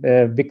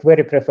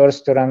BigQuery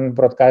prefers to run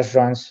broadcast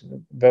joins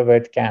wherever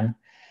it can.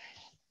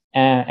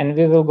 And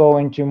we will go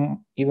into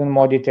even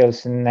more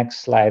details in the next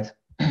slide.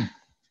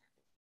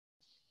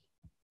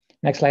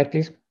 Next slide,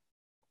 please.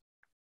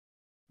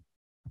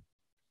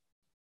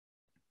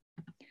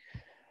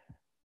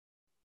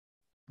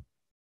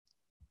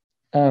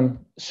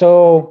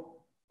 So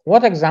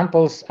what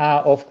examples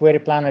are of query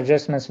plan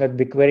adjustments that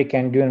BigQuery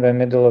can do in the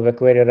middle of a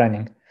query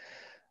running?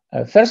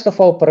 First of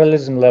all,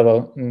 parallelism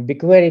level.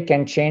 BigQuery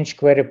can change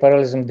query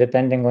parallelism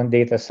depending on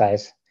data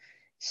size.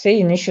 Say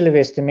initially we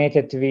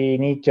estimated we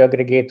need to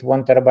aggregate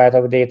 1 terabyte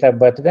of data,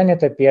 but then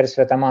it appears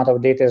that amount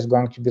of data is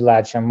going to be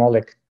larger, more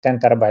like 10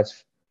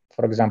 terabytes,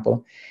 for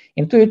example.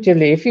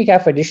 Intuitively, if we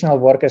have additional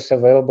workers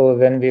available,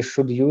 then we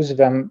should use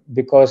them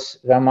because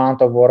the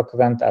amount of work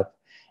went up.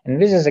 And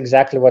this is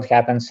exactly what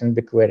happens in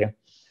BigQuery.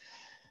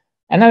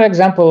 Another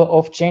example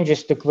of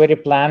changes to query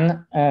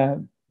plan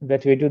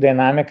that we do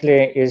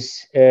dynamically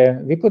is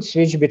we could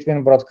switch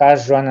between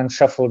broadcast join and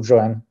shuffle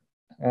join.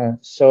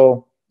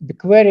 So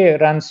BigQuery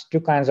runs two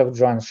kinds of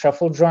joins.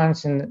 Shuffle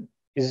joins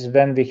is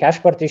when we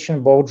hash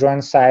partition both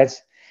join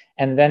sides,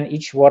 and then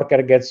each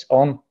worker gets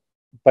own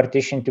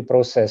partition to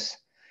process.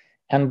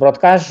 And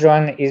broadcast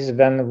join is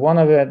when one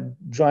of the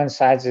join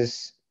sides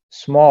is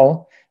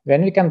small,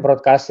 then we can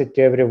broadcast it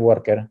to every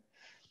worker.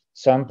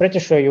 So I'm pretty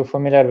sure you're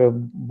familiar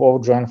with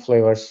both join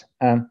flavors.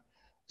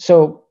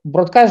 So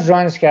broadcast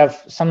joins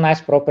have some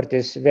nice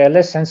properties. They are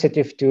less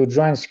sensitive to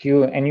join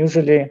skew and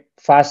usually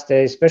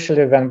faster,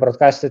 especially when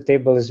broadcasted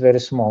table is very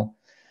small.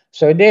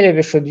 So ideally,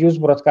 we should use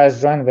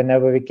broadcast join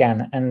whenever we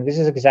can. And this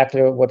is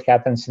exactly what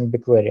happens in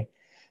BigQuery.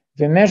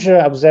 We measure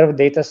observed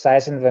data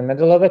size in the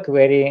middle of a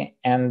query,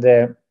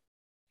 and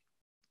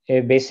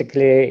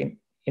basically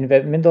in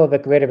the middle of the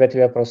query that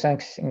we are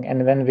processing,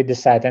 and then we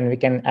decide, and we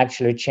can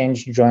actually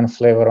change join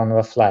flavor on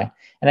the fly.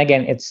 And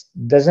again, it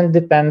doesn't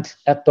depend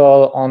at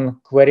all on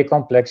query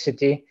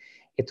complexity.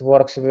 It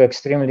works with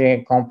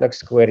extremely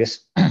complex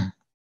queries.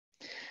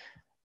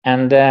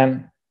 And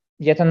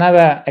yet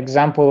another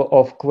example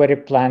of query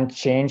plan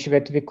change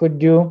that we could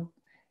do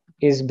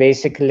is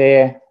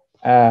basically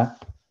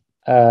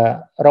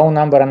row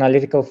number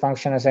analytical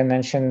function. As I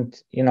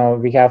mentioned,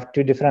 we have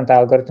two different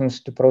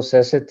algorithms to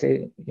process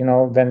it,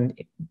 when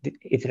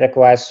it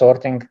requires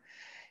sorting.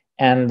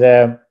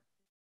 And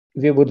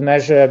we would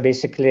measure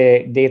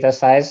basically data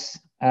size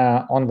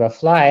on the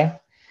fly,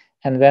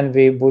 and then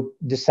we would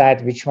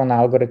decide which one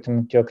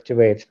algorithm to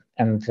activate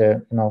and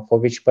for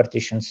which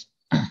partitions.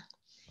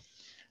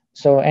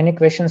 So any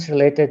questions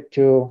related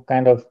to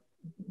kind of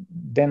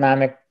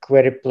dynamic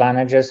query plan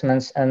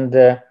adjustments?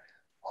 And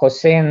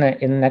Hossein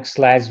in next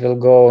slides will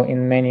go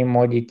in many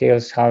more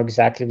details how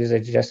exactly these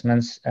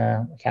adjustments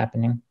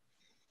happening.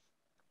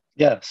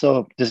 Yeah,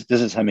 so this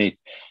is Hamid.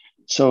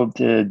 So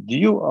do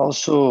you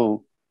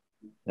also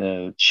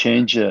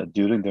change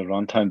during the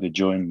runtime the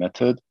join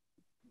method?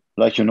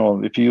 Like,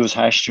 if you use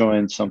hash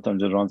join,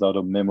 sometimes it runs out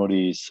of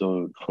memory.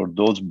 So for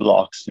those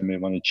blocks, you may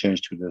want to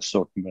change to the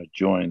sort merge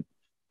join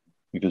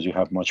because you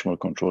have much more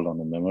control on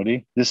the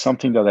memory. This is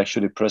something that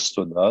actually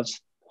Presto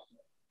does.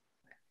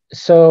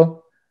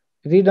 So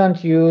we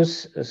don't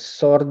use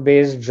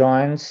sort-based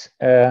joins,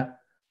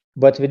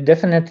 but we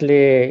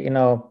definitely,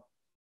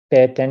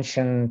 pay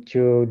attention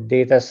to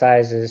data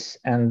sizes.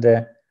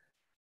 And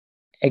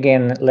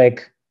again,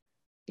 like,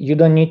 you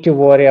don't need to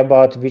worry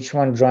about which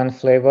one join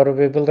flavor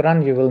we will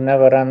run. You will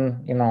never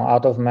run,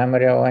 out of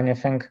memory or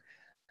anything.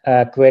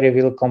 Query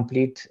will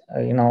complete,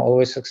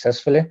 always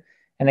successfully.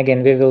 And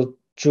again, we will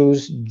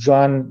choose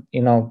join,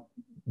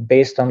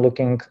 based on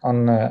looking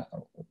on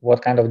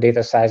what kind of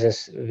data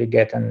sizes we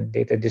get and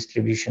data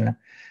distribution.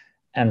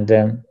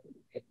 And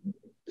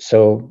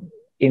so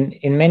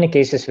in many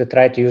cases, we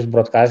try to use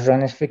broadcast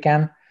join if we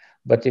can,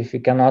 but if we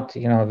cannot,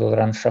 we'll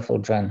run shuffle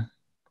join.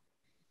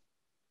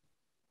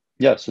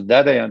 Yeah, so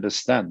that I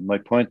understand. My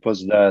point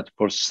was that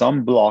for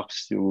some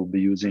blocks, you will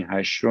be using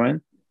hash join,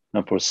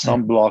 and for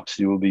some blocks,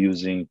 you will be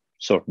using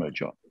sort merge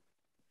join.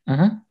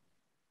 Mm-hmm.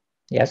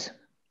 Yes.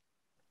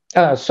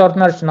 Sort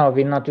merge, no,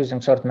 we're not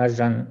using sort merge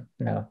join,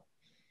 no.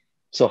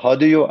 So how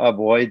do you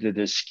avoid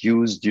the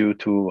skews due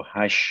to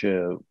hash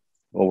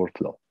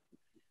overflow?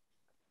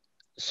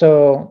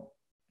 So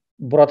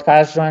broad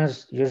hash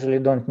joins usually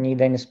don't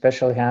need any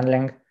special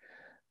handling.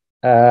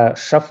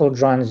 Shuffle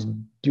joins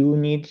do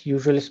need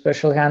usually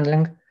special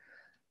handling.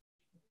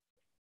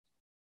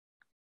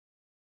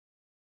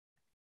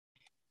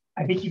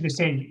 I think you could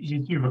say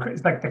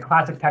it's like the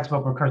classic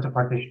textbook recursive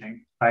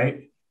partitioning,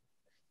 right?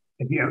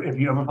 If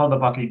you overflow the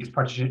bucket, you just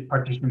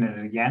partition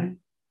it again.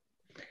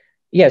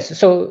 Yes,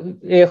 so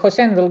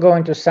Hossein will go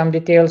into some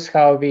details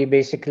how we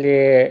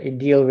basically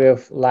deal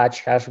with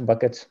large hash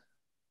buckets.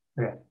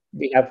 Okay.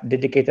 We have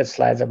dedicated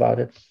slides about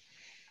it.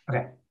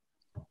 Okay.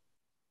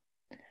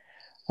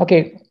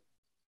 Okay,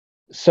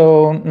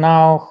 so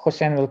now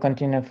Hossein will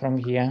continue from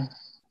here.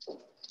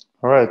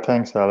 All right,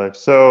 thanks, Alex.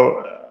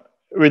 So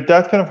with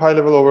that kind of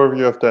high-level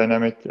overview of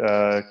dynamic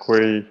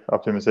query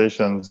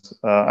optimizations,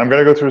 I'm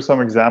going to go through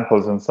some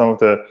examples and some of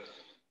the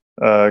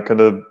kind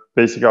of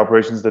basic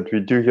operations that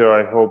we do here.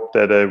 I hope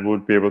that I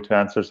would be able to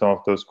answer some of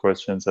those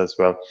questions as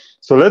well.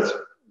 So let's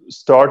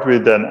start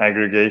with an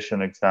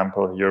aggregation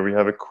example here. We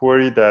have a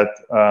query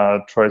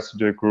that tries to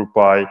do a group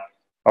by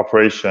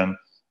operation.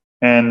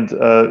 And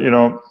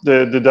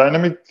the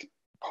dynamic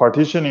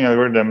partitioning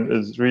algorithm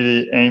is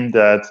really aimed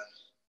at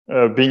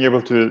being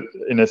able to,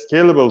 in a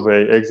scalable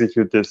way,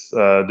 execute this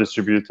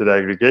distributed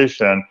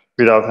aggregation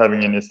without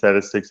having any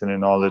statistics, any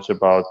knowledge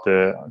about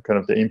the kind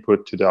of the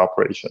input to the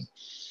operation.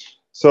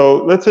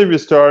 So let's say we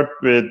start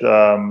with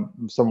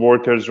some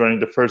workers running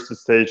the first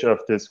stage of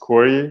this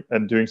query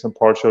and doing some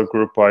partial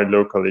group by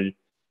locally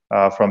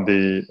from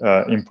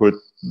the input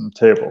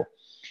table.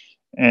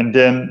 And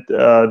then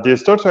they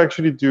start to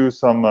actually do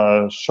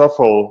some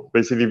shuffle.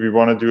 Basically, we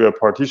want to do a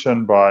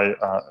partition by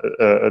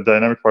a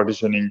dynamic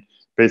partitioning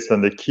based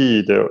on the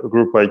key, the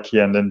group by key,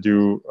 and then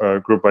do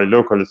group by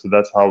locally. So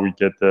that's how we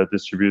get the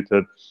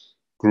distributed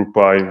group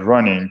by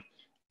running.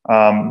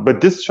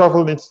 But this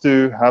shuffle needs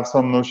to have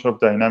some notion of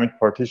dynamic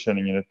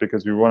partitioning in it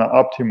because we want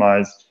to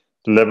optimize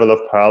the level of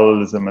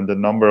parallelism and the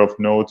number of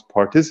nodes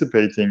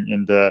participating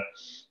in the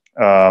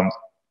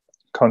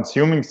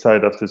consuming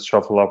side of this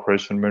shuffle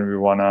operation when we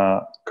want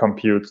to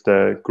compute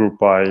the group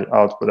by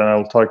output. And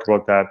I'll talk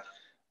about that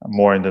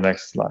more in the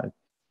next slide.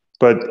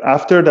 But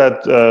after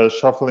that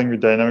shuffling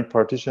with dynamic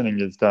partitioning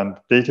is done,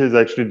 data is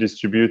actually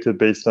distributed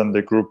based on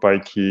the group by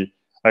key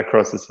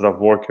across a set of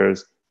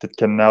workers that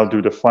can now do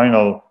the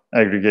final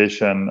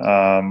aggregation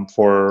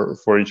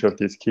for each of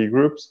these key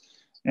groups.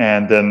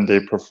 And then they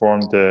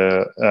perform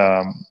the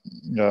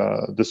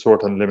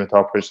sort and limit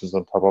operations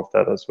on top of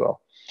that as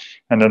well.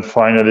 And then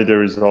finally, the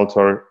results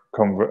are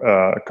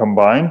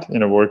combined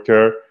in a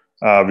worker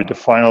with the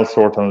final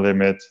sort and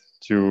limit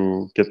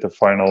to get the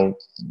final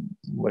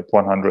like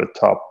 100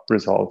 top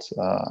results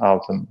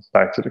out and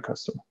back to the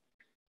customer.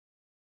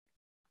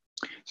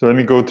 So let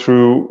me go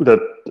through that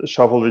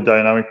shuffle with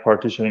dynamic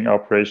partitioning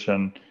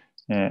operation,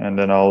 and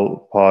then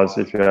I'll pause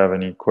if you have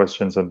any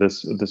questions on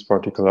this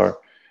particular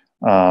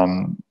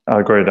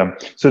algorithm.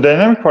 So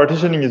dynamic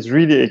partitioning is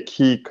really a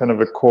key, kind of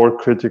a core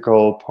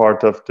critical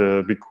part of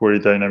the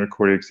BigQuery dynamic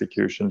query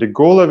execution. The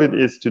goal of it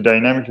is to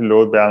dynamically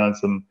load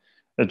balance and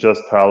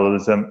adjust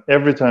parallelism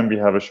every time we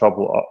have a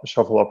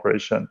shuffle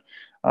operation,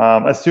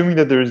 assuming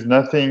that there is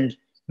nothing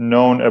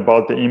known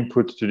about the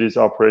input to these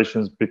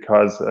operations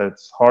because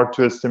it's hard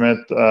to estimate,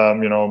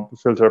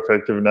 filter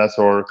effectiveness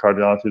or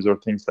cardinalities or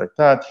things like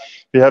that.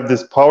 We have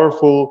this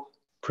powerful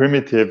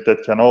primitive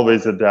that can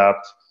always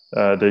adapt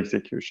the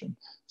execution.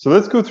 So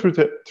let's go through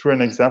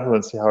an example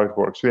and see how it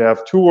works. We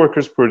have two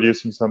workers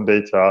producing some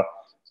data.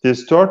 They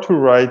start to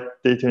write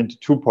data into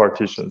two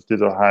partitions.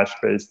 These are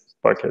hash-based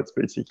buckets,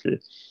 basically.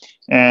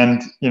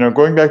 And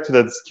going back to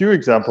that skew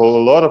example,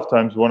 a lot of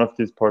times one of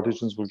these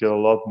partitions will get a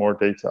lot more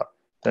data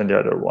than the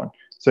other one.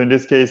 So in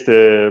this case,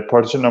 the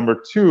partition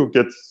number 2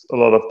 gets a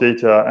lot of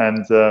data,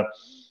 and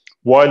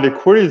while the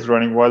query is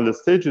running, while the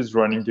stage is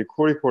running, the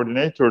query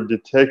coordinator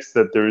detects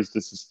that there is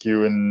this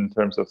skew in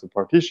terms of the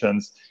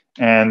partitions,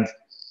 and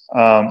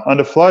on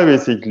the fly,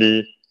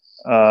 basically,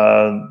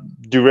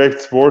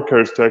 directs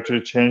workers to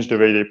actually change the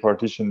way they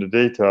partition the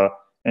data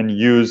and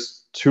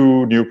use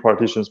two new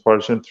partitions,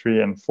 partition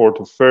 3 and 4,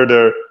 to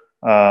further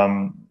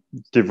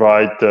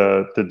divide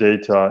the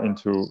data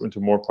into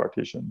more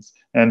partitions.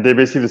 And they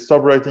basically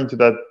stop writing to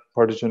that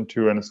partition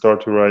 2 and start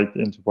to write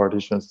into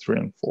partitions 3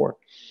 and 4.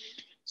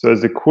 So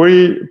as the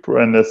query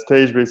and the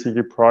stage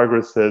basically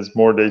progresses,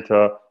 more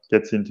data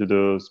gets into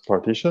those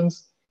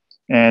partitions.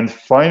 And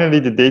finally,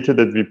 the data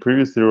that we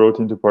previously wrote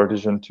into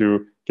partition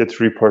 2 gets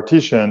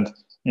repartitioned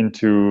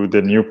into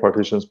the new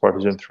partitions,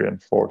 partition 3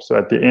 and 4. So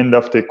at the end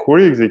of the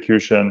query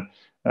execution,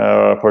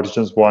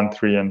 partitions 1,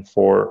 3, and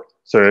 4,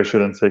 sorry, I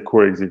shouldn't say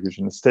query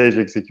execution, the stage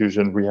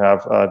execution, we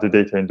have the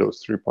data in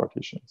those 3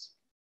 partitions.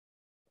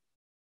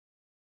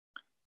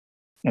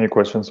 Any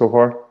questions so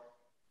far?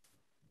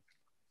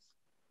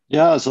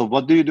 Yeah, so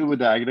what do you do with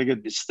the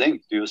aggregate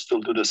distinct? Do you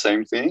still do the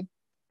same thing?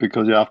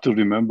 Because you have to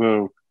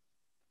remember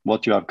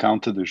what you have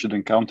counted, you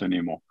shouldn't count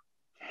anymore.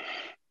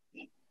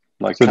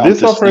 Like so count this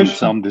distinct, operation,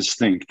 sum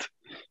distinct.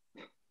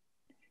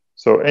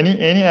 So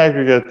any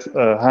aggregate,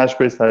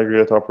 hash-based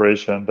aggregate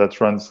operation that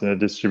runs in a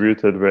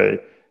distributed way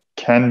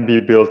can be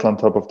built on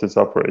top of this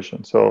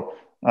operation. So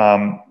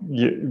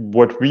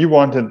what we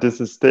want at this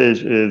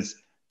stage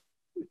is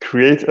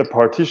create a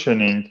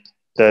partitioning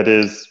that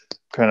is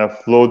kind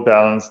of load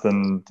balanced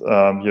and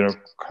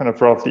kind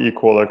of roughly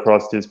equal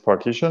across these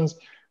partitions.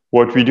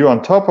 What we do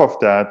on top of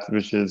that,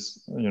 which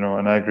is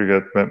an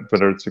aggregate,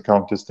 whether it's a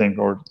count distinct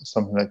or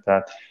something like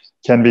that,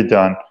 can be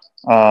done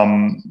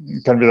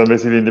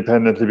basically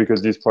independently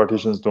because these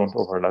partitions don't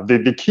overlap.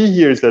 The key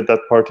here is that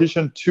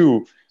partition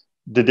 2,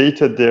 the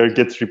data there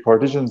gets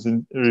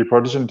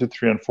repartitioned to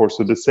 3 and 4.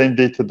 So the same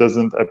data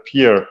doesn't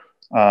appear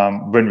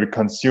when we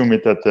consume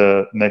it at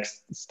the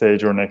next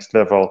stage or next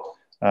level.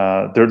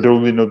 There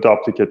will be no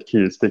duplicate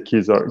keys. The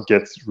keys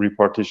gets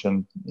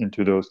repartitioned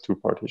into those 2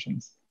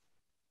 partitions.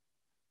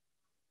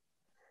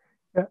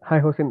 Hi,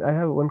 Hossein. I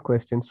have one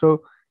question.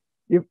 So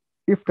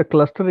if the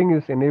clustering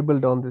is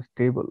enabled on this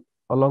table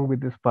along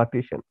with this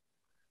partition,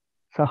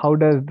 so how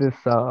does this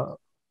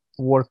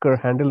worker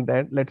handle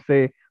that? Let's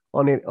say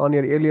on your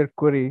earlier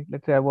query,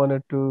 let's say I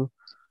wanted to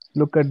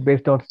look at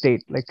based on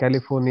state like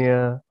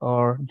California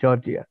or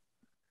Georgia.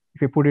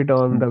 If you put it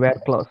on the where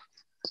clause.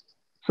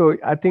 So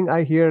I think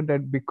I hear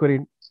that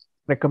BigQuery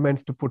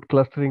recommends to put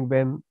clustering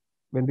when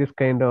this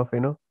kind of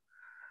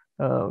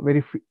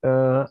very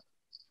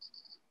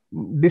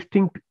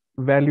distinct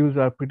values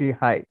are pretty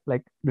high,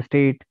 like the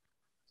state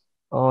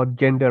or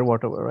gender,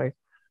 whatever, right?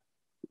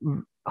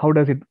 How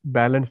does it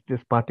balance this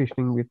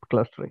partitioning with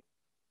clustering?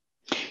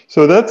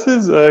 So that's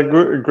a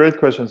great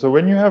question. So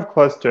when you have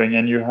clustering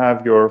and you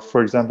have your,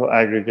 for example,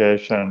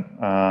 aggregation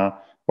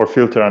or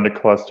filter on the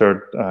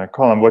clustered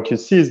column, what you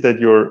see is that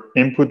your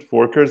input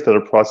workers that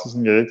are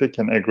processing the data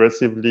can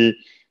aggressively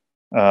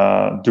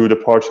do the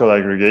partial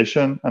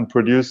aggregation and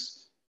produce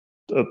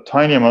a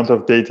tiny amount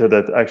of data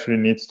that actually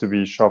needs to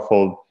be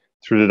shuffled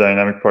through the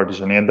dynamic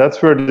partitioning. And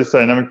that's where this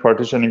dynamic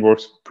partitioning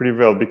works pretty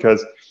well,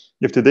 because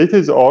if the data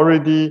is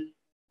already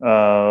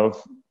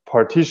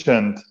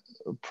partitioned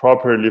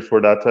properly for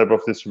that type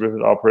of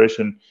distributed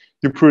operation,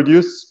 you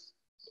produce,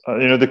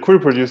 the query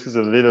produces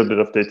a little bit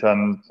of data,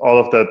 and all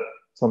of that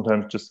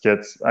sometimes just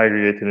gets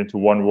aggregated into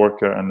one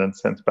worker and then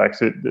sent back.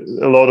 So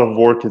a lot of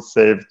work is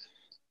saved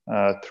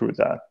through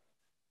that.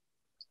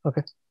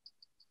 Okay.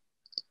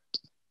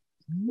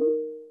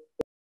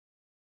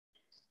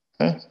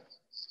 Okay.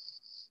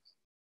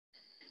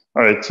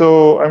 All right,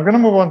 so I'm going to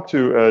move on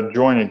to a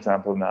join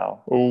example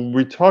now.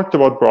 We talked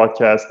about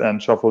broadcast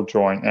and shuffle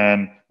join,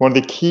 and one of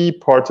the key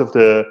parts of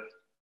the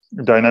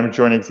dynamic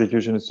join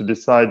execution is to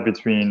decide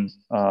between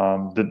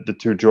the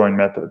 2 join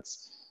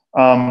methods.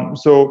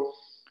 So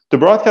the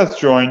broadcast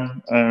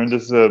join, and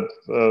this is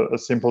a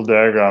simple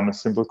diagram, a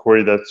simple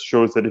query that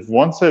shows that if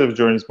one side of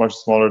join is much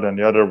smaller than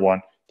the other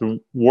one, the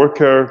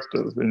worker,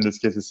 in this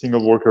case a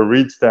single worker,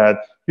 reads that,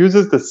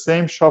 uses the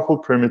same shuffle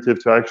primitive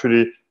to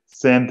actually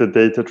send the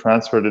data,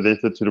 transfer the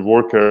data to the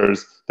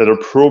workers that are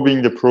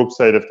probing the probe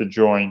side of the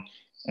join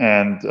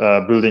and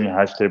building a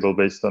hash table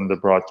based on the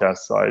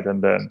broadcast side,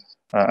 and then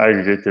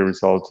aggregate the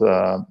result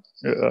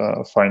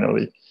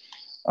finally.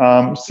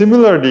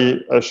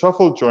 Similarly, a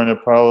shuffle join, a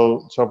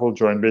parallel shuffle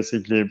join,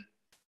 basically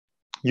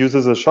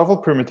uses a shuffle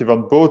primitive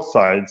on both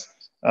sides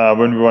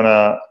when we want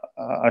to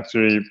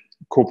actually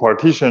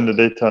co-partition the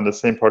data on the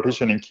same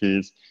partitioning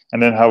keys,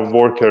 and then have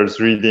workers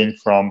reading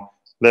from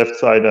left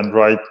side and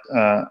right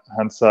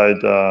hand side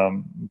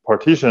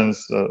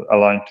partitions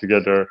aligned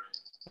together,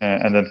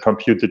 and then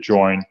compute the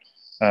join.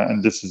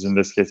 And this is, in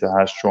this case, a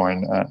hash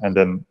join, and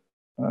then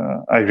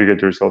aggregate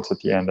the results at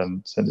the end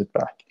and send it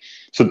back.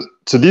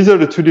 So these are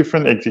the 2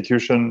 different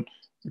execution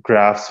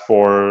graphs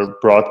for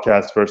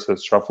broadcast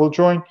versus shuffle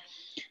join.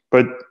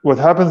 But what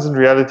happens in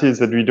reality is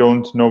that we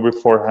don't know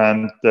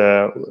beforehand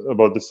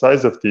about the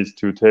size of these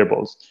 2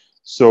 tables.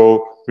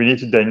 So we need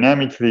to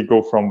dynamically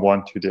go from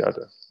one to the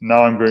other.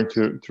 Now I'm going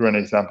through an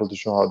example to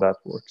show how that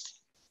works.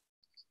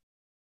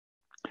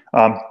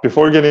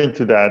 Before getting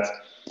to that,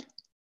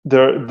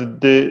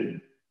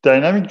 the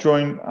dynamic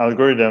join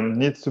algorithm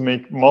needs to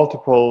make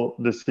multiple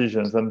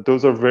decisions, and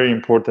those are very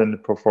important in the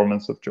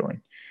performance of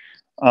join.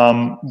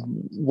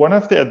 One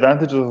of the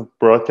advantages of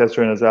broadcast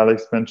join, as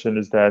Alex mentioned,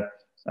 is that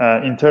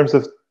in terms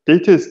of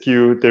data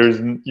skew, there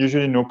is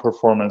usually no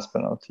performance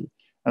penalty.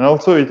 And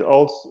also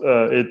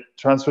it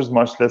transfers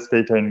much less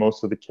data in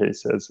most of the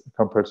cases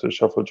compared to the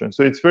shuffle join.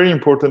 So it's very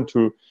important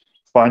to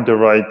find the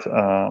right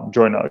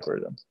join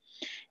algorithm.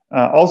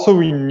 Also,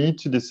 we need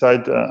to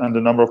decide on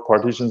the number of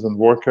partitions and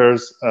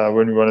workers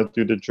when we want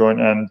to do the join,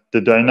 and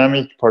the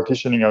dynamic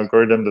partitioning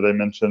algorithm that I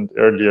mentioned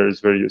earlier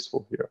is very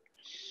useful here.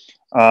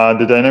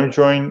 The dynamic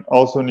join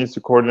also needs to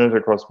coordinate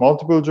across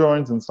multiple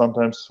joins and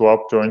sometimes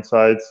swap join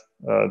sides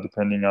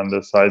depending on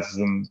the sizes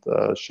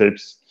and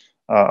shapes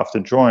of the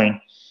join.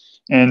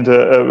 And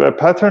a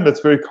pattern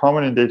that's very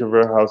common in data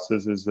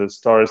warehouses is the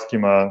star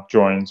schema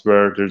joins,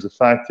 where there's a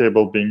fact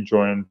table being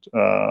joined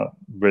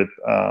with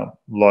a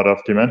lot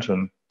of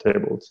dimension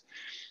tables.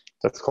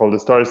 That's called the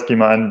star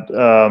schema. And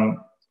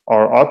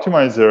our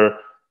optimizer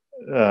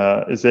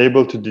is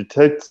able to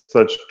detect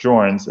such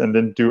joins and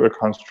then do a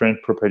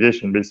constraint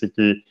propagation,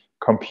 basically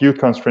compute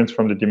constraints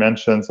from the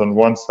dimensions on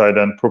one side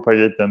and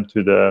propagate them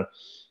to the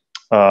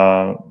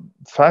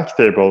fact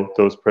table,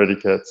 those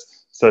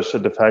predicates, such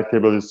that the fact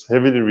table is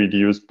heavily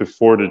reduced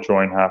before the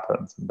join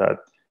happens. That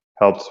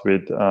helps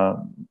with,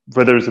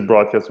 whether it's a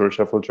broadcast or a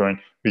shuffle join,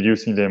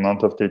 reducing the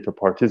amount of data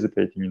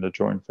participating in the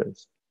join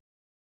phase.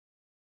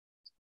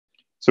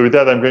 So with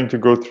that, I'm going to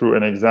go through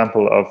an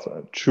example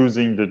of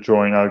choosing the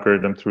join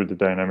algorithm through the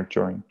dynamic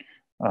join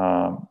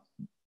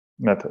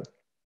method.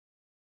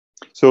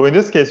 So in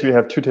this case, we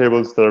have two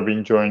tables that are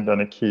being joined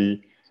on a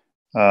key.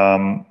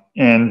 And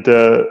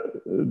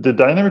the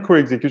dynamic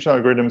query execution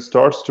algorithm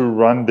starts to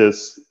run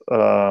this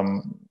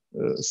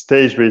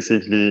stage,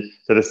 basically,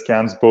 that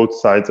scans both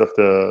sides of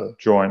the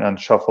join and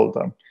shuffle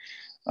them.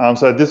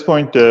 So at this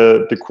point,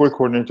 the query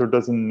coordinator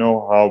doesn't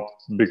know how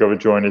big of a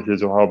join it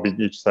is or how big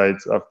each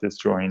sides of this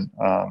join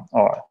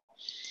are.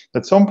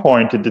 At some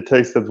point, it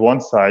detects that one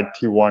side,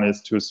 T1,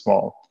 is too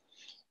small.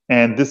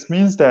 And this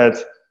means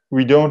that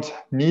we don't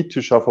need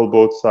to shuffle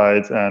both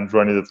sides and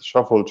run it as a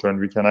shuffle join.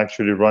 We can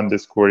actually run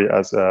this query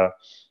as a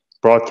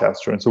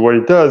broadcast join. So what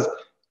it does,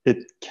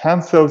 it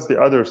cancels the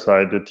other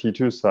side, the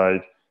T2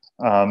 side,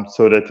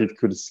 so that it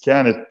could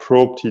scan it,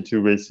 probe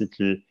T2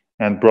 basically,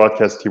 and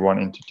broadcast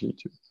T1 into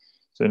T2.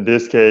 So in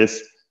this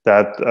case,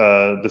 that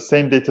the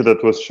same data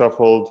that was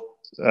shuffled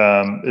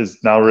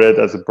is now read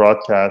as a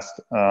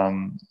broadcast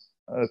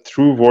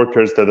through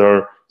workers that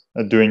are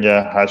doing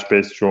a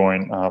hash-based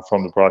join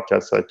from the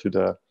broadcast side to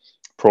the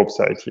probe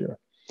side here.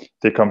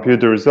 They compute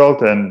the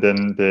result, and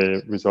then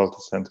the result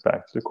is sent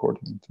back to the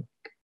coordinator.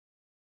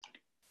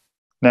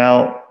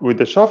 Now, with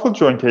the shuffle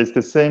join case,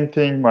 the same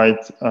thing might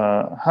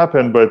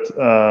happen, but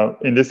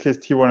in this case,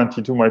 T1 and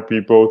T2 might be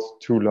both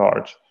too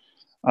large.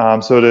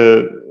 So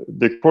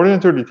the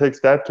coordinator detects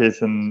that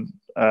case, and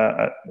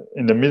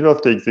in the middle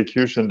of the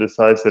execution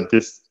decides that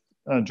this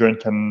join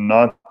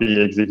cannot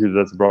be executed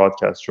as a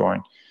broadcast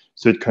join.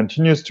 So it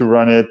continues to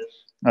run it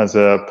as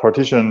a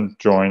partition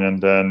join,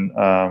 and then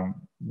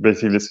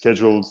basically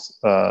schedules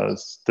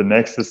the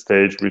next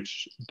stage,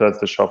 which does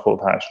the shuffled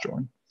hash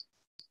join.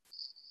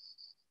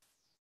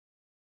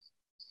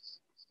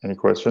 Any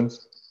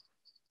questions?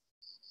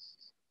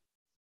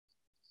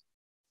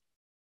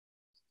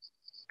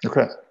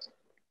 Okay.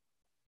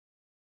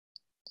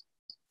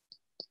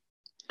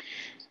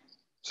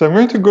 So I'm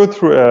going to go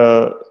through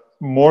a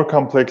more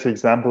complex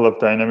example of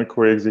dynamic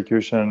query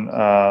execution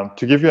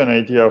to give you an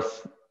idea of,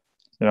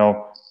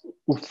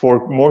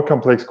 for more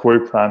complex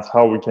query plans,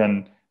 how we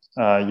can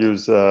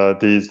use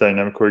these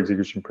dynamic query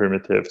execution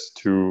primitives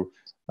to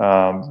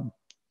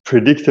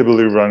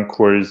predictably run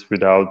queries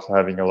without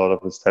having a lot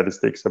of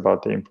statistics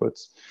about the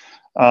inputs.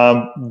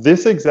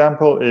 This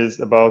example is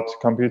about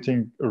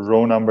computing a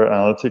row number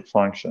analytic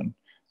function.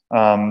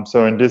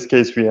 So in this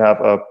case, we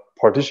have a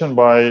partition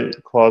by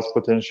clause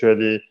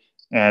potentially,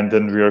 and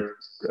then we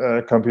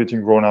are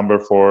computing row number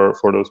for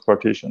those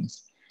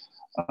partitions.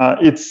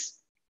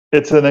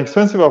 It's an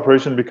expensive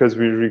operation because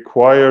we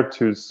require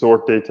to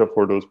sort data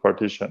for those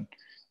partitions.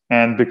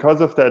 And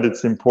because of that,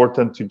 it's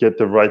important to get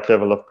the right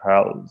level of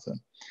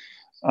parallelism.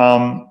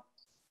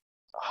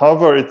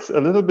 However, it's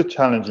a little bit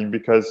challenging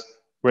because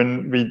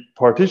when we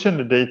partition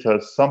the data,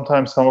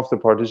 sometimes some of the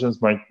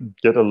partitions might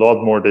get a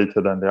lot more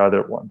data than the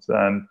other ones.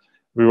 And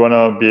we want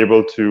to be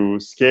able to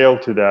scale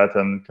to that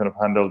and kind of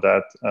handle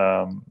that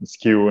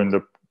skew in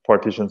the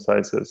partition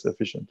sizes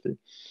efficiently.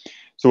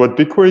 So what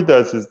BigQuery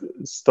does is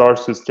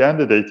starts to scan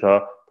the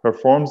data,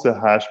 performs the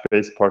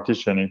hash-based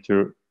partitioning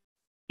to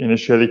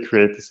initially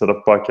create a set of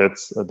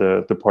buckets,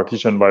 the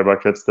partition by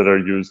buckets that are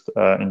used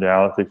in the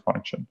analytic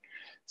function.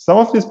 Some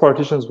of these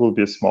partitions will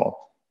be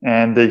small,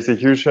 and the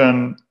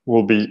execution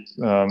will be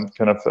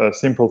kind of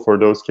simple for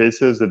those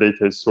cases. The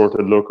data is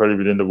sorted locally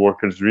within the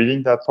workers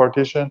reading that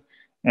partition,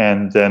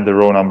 and then the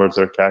row numbers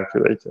are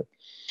calculated.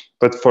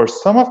 But for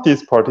some of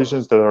these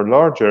partitions that are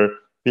larger,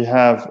 we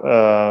have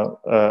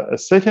a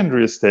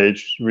secondary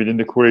stage within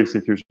the query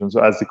execution.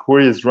 So as the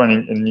query is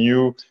running, a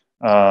new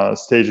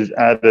stage is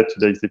added to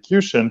the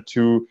execution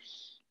to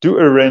do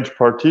a range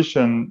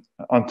partition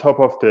on top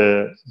of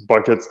the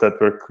buckets that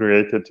were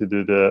created to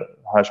do the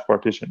hash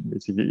partition.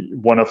 Basically,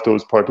 one of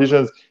those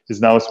partitions is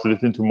now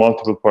split into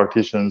multiple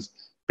partitions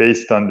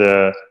based on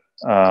the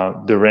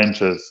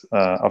ranges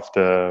of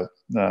the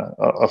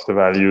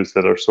values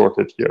that are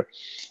sorted here.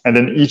 And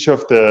then each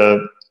of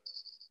the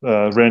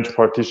range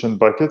partition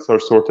buckets are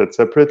sorted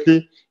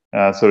separately.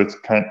 So it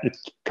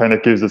kind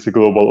of gives us a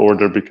global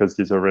order because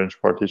these are range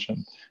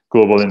partition,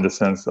 global in the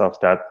sense of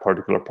that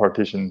particular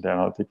partition in the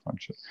analytic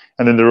function.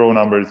 And then the row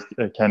numbers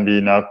can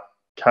be now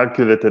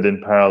calculated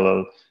in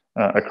parallel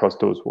across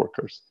those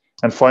workers.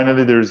 And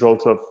finally, the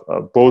results of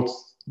both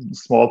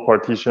small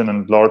partition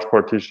and large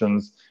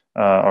partitions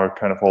are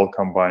kind of all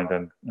combined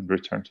and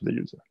returned to the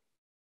user.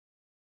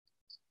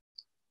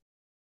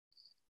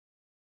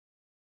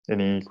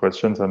 Any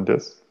questions on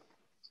this?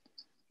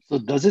 So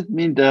does it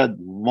mean that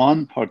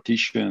one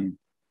partition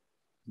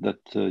that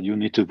you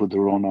need to put the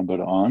row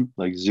number on,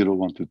 like 0,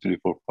 1, 2, 3,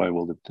 4, 5,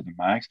 all the way to the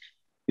max,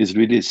 is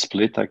really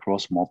split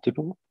across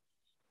multiple?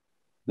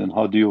 Then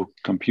how do you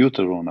compute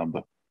a row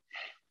number?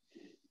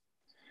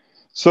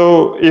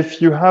 So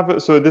if you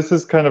have, so this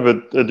is kind of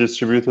a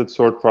distributed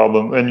sort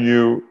problem, and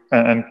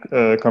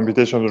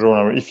computational row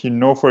number. If you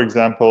know, for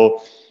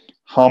example,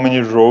 how many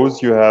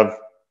rows you have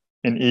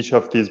in each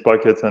of these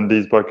buckets, and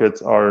these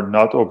buckets are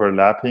not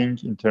overlapping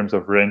in terms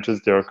of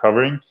ranges they are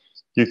covering,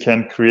 you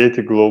can create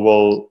a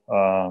global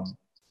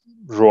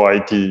row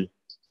ID,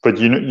 but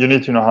you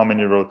need to know how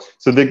many rows.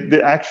 So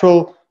the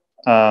actual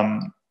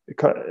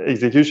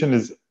execution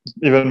is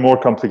even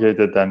more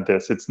complicated than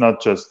this. It's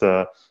not just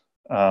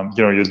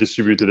you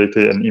distribute the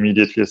data and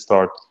immediately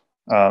start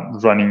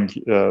running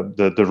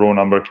the row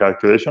number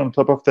calculation. On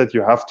top of that,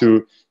 you have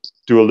to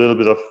do a little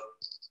bit of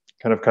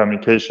kind of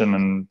communication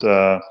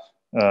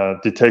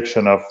and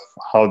detection of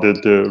how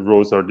the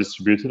rows are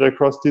distributed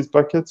across these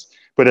buckets.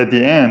 But at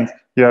the end,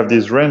 you have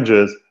these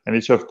ranges, and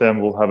each of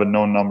them will have a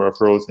known number of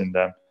rows in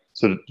them,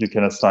 so that you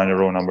can assign a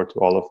row number to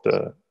all of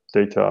the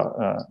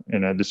data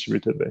in a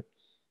distributed way.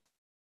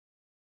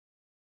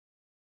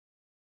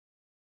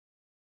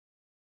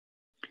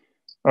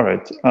 All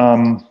right.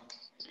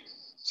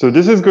 So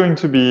this is going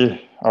to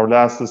be our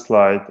last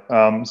slide.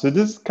 So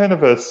this is kind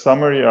of a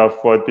summary of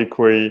what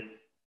BigQuery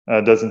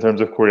does in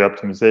terms of query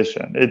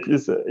optimization.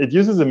 It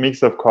uses a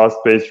mix of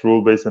cost-based,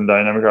 rule-based, and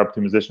dynamic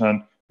optimization.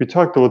 And we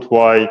talked about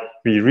why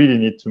we really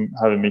need to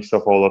have a mix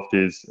of all of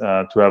these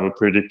to have a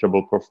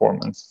predictable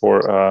performance for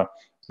a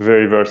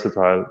very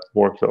versatile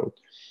workload.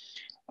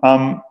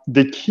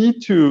 The key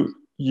to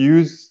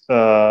use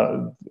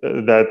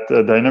that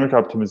dynamic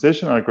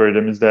optimization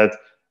algorithm is that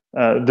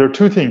there are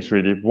two things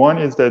really. One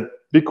is that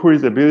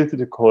BigQuery's ability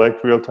to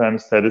collect real-time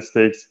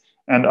statistics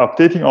and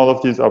updating all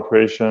of these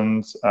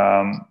operations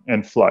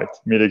in flight,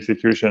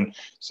 mid-execution.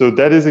 So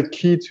that is a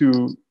key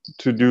to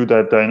do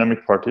that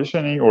dynamic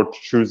partitioning, or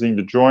choosing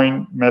the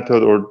join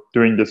method, or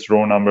doing this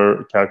row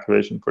number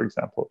calculation, for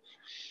example.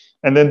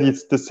 And then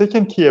the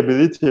second key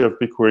ability of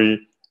BigQuery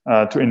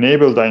to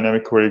enable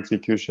dynamic query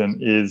execution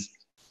is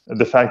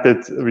the fact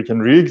that we can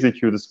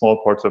re-execute the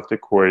small parts of the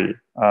query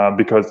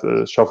because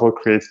Shuffle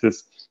creates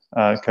this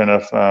kind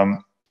of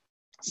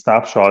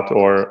snapshot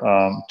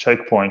or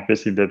checkpoint,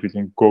 basically, that we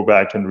can go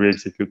back and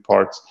re-execute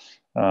parts,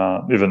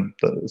 even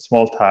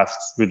small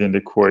tasks within the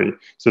query.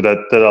 So that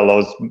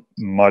allows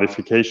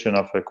modification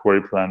of a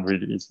query plan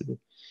really easily.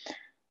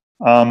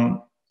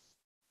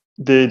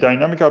 The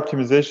dynamic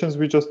optimizations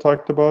we just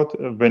talked about,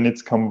 when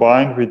it's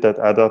combined with that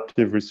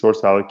adaptive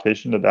resource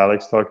allocation that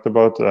Alex talked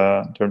about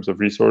in terms of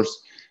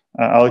resource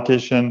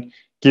allocation,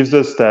 gives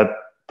us that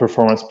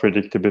performance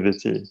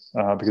predictability,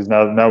 because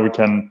now we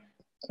can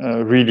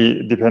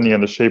really, depending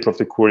on the shape of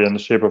the query and the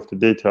shape of the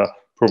data,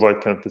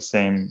 provide kind of the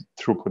same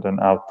throughput and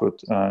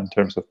output in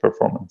terms of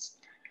performance.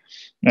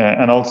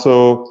 And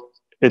also,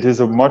 it is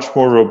a much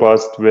more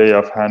robust way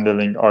of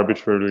handling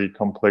arbitrarily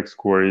complex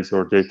queries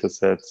or data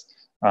sets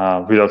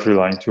without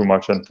relying too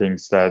much on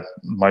things that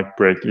might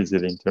break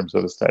easily in terms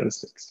of the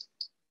statistics.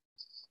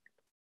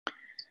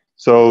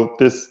 So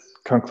this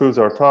concludes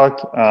our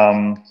talk.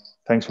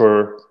 Thanks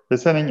for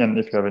listening, and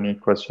if you have any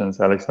questions,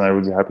 Alex and I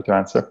would be happy to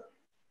answer.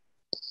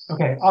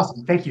 Okay,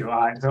 awesome. Thank you.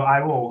 So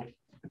I will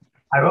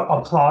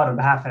applaud on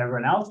behalf of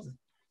everyone else.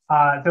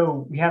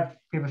 So we have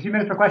a few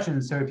minutes for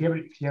questions. So if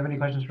you have any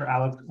questions for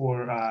Alex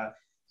or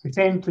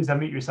Hossein, please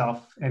unmute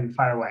yourself and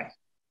fire away.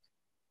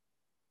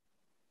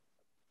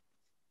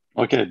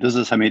 Okay, this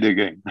is Hamid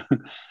again.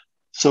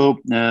 So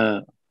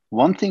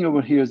one thing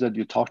over here is that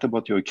you talked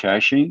about your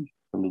caching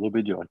a little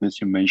bit. At least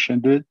you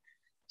mentioned it.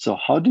 So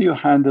how do you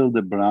handle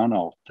the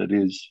brownout? That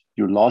is,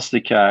 you lost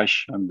the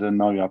cache, and then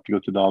now you have to go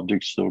to the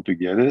object store to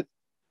get it,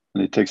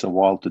 and it takes a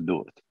while to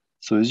do it.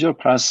 So is your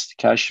past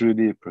cache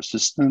really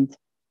persistent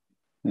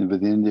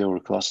within your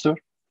cluster?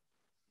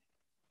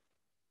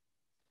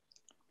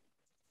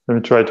 Let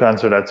me try to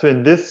answer that. So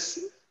in this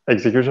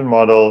execution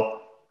model,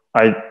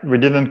 we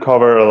didn't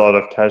cover a lot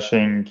of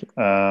caching.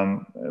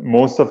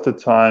 Most of the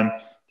time,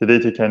 the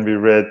data can be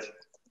read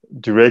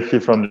directly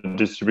from the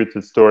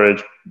distributed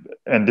storage,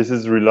 and this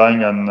is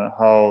relying on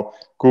how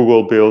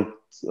Google built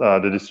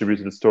the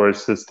distributed storage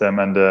system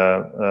and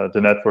the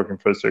network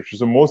infrastructure.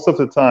 So most of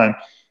the time,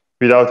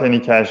 without any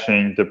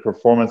caching, the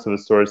performance of the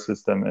storage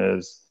system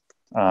is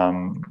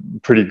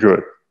pretty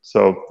good.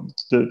 So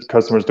the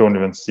customers don't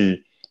even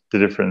see the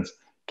difference.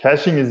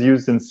 Caching is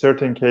used in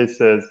certain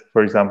cases.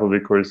 For example,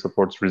 BigQuery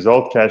supports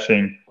result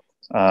caching,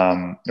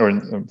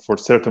 or for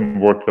certain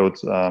workloads,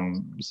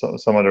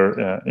 some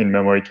other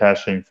in-memory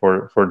caching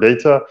for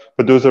data.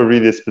 But those are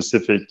really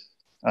specific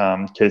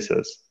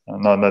cases,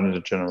 not in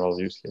the general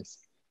use case.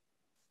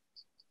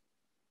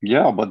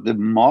 Yeah, but the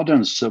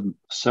modern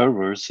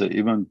servers,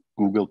 even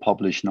Google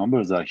published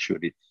numbers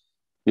actually.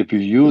 If you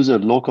use a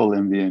local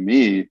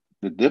NVMe,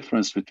 the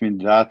difference between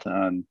that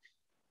and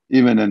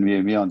even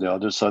NVMe on the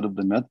other side of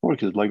the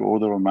network is like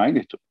order of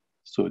magnitude.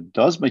 So it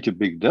does make a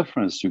big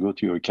difference to go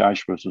to your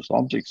cache versus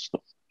object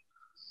store.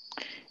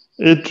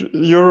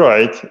 You're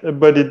right,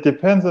 but it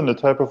depends on the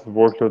type of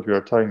workload we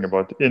are talking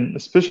about.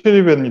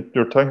 Especially when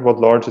you're talking about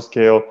large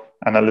scale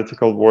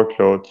analytical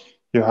workload,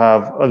 you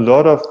have a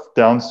lot of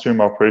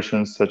downstream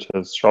operations such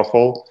as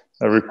shuffle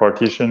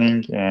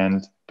repartitioning,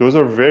 and those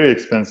are very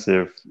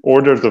expensive,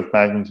 orders of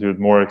magnitude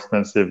more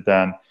expensive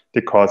than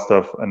the cost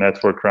of a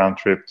network round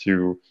trip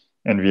to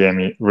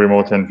NVMe,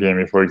 remote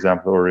NVMe, for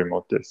example, or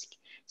remote disk.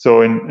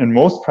 So in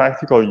most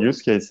practical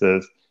use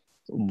cases,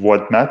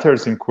 what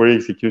matters in query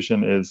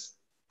execution is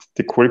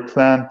the query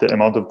plan, the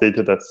amount of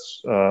data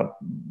that's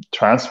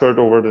transferred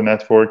over the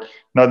network,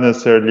 not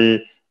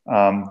necessarily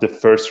the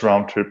first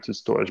round trip to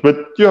storage. But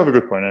you have a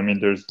good point. I mean,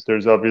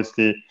 there's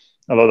obviously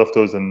a lot of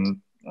those,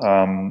 and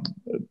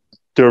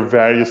there are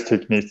various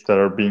techniques that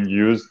are being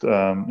used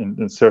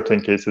in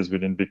certain cases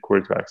within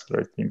BigQuery to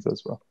accelerate things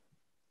as well.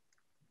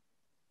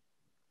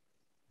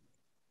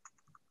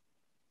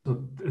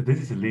 So this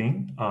is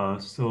Lin.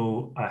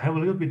 So I have a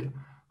little bit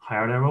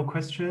higher level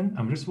question.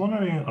 I'm just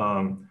wondering,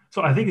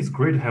 so I think it's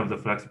great to have the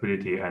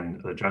flexibility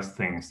and adjust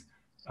things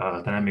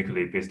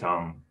dynamically based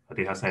on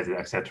data sizes,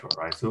 etc.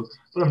 Right? So,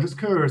 but I'm just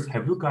curious,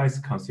 have you guys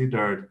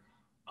considered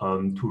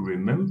to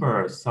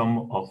remember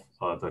some of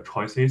the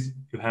choices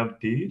you have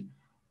did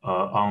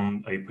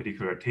on a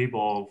particular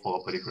table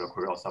for a particular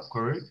query or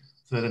subquery,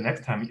 so that the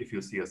next time if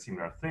you see a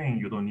similar thing,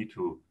 you don't need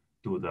to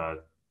do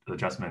the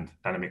adjustment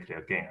dynamically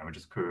again? I'm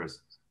just curious,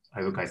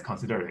 have you guys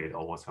considered it,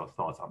 or what's your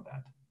thoughts on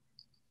that?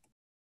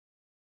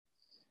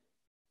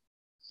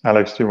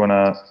 Alex, do you want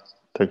to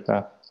take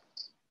that?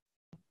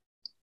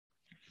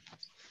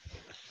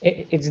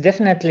 It's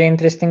definitely an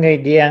interesting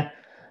idea,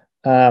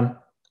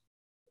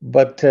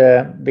 but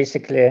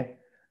basically,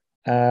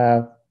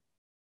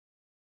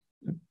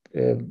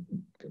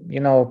 you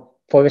know,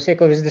 for the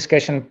sake of this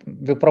discussion,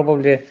 we're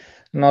probably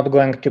not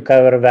going to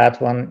cover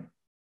that one.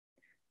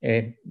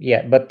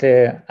 Yeah, but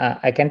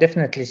I can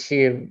definitely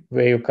see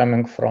where you're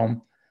coming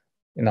from.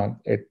 You know,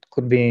 it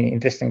could be an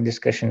interesting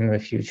discussion in the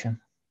future.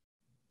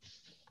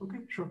 Okay,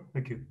 sure.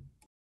 Thank you.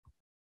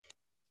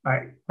 All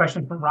right,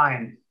 question from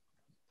Ryan.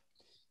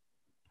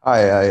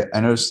 Hi, I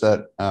noticed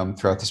that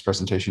throughout this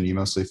presentation, you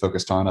mostly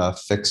focused on a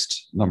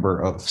fixed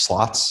number of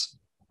slots.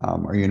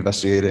 Are you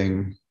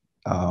investigating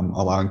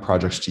allowing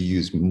projects to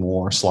use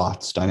more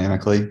slots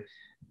dynamically?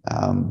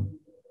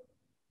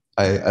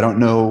 I don't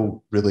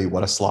know really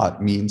what a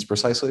slot means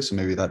precisely, so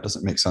maybe that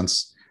doesn't make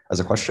sense as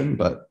a question,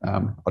 but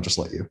I'll just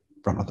let you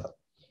run with that.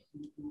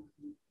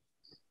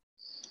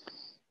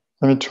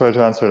 Let me try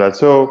to answer that.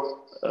 So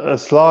a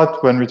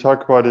slot, when we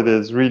talk about it,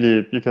 is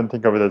really, you can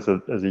think of it as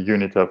a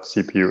unit of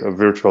CPU, a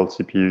virtual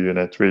CPU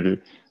unit,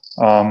 really.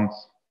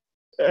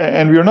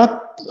 And we're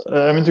not,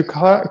 I mean, to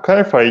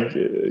clarify,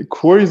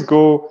 queries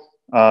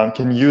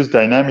can use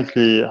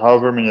dynamically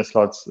however many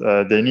slots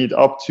they need,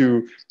 up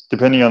to,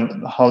 depending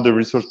on how the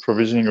resource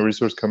provisioning or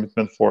resource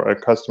commitment for a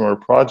customer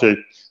project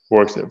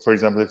works. For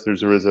example, if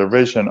there's a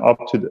reservation, up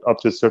to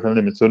a certain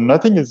limit. So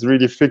nothing is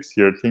really fixed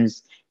here.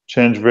 Things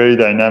change very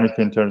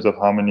dynamically in terms of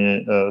how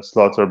many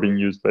slots are being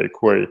used by a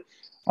query.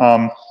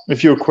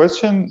 If your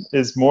question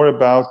is more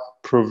about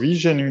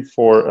provisioning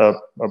for a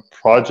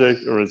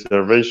project or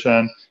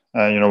reservation,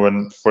 you know,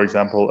 when, for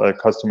example, a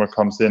customer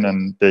comes in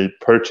and they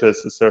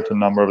purchase a certain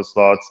number of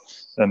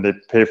slots and they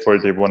pay for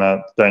it, they want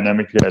to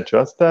dynamically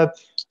adjust that.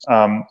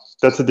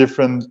 That's a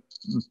different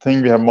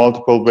thing. We have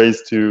multiple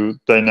ways to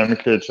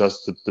dynamically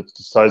adjust the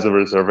size of a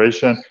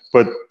reservation.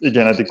 But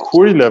again, at the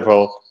query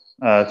level,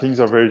 things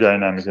are very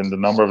dynamic, and the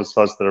number of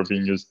slots that are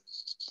being used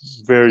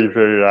very,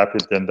 very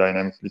rapidly and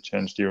dynamically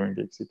change during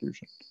the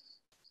execution.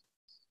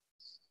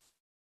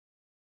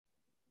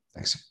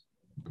 Thanks.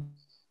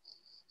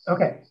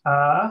 Okay.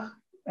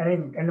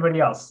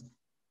 Anybody else?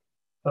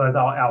 Otherwise,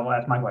 I'll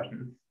ask my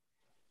question.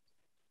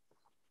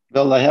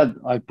 Well,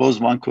 I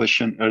posed one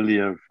question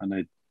earlier,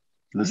 and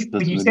you sent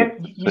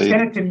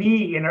it to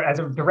me as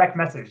a direct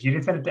message. You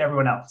didn't send it to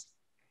everyone else.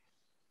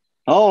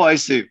 Oh, I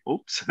see.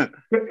 Oops.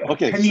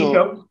 Okay,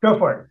 so go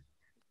for it.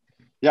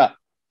 Yeah.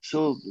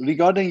 So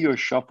regarding your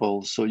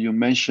shuffle, so you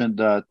mentioned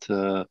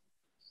that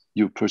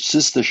you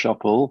persist the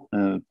shuffle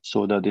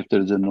so that if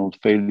there is a node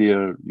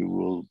failure, you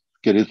will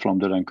get it from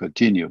there and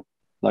continue,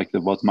 like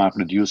what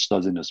MapReduce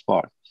does in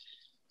Spark.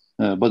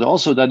 But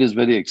also that is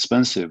very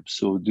expensive.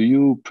 So do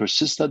you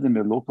persist that in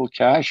the local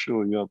cache,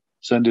 or you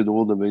send it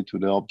all the way to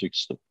the object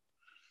store?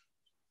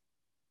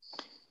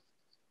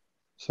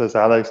 So as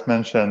Alex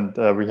mentioned,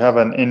 we have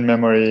an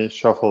in-memory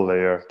shuffle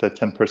layer that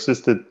can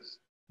persist it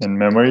in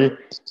memory,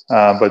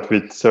 but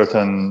with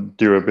certain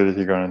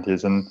durability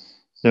guarantees. And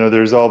you know,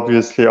 there's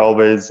obviously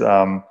always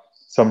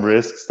some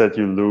risks that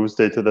you lose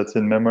data that's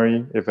in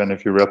memory, even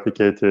if you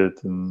replicate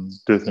it and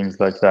do things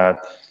like that.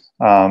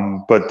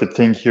 But the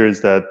thing here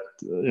is that,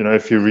 you know,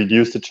 if you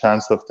reduce the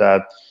chance of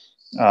that,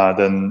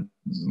 then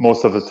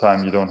most of the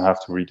time you don't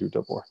have to redo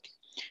the work.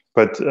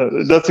 But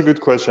that's a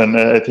good question.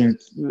 I think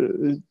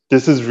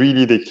this is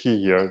really the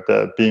key here,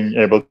 that being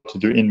able to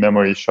do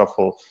in-memory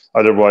shuffle.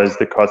 Otherwise,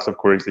 the cost of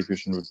query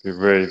execution would be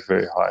very,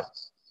 very high.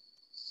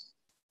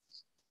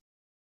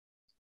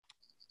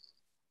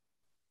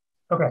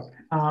 Okay.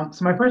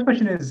 So my first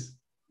question is,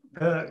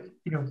 the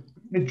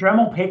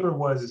Dremel paper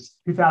was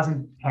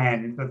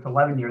 2010, so it's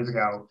 11 years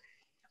ago.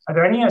 Are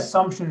there any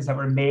assumptions that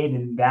were made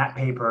in that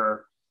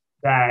paper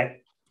that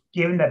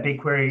given that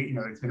BigQuery,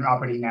 it's been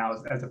operating now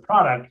as a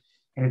product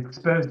and it's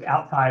exposed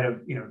outside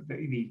of,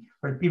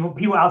 where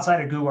people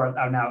outside of Google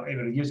are now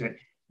able to use it.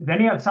 Is there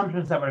any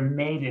assumptions that were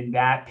made in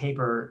that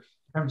paper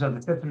in terms of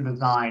the system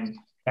design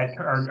that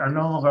are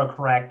no longer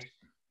correct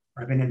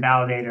or have been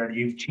invalidated or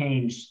you've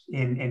changed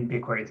in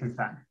BigQuery since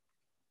then?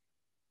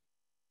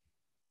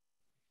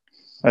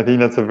 I think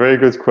that's a very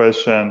good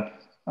question.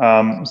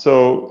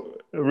 So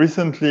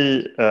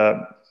recently,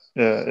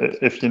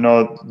 if you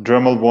know,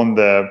 Dremel won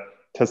the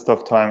Test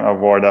of Time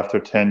award after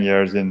 10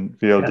 years in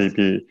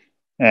VLDB. Yes.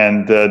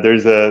 And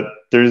there's a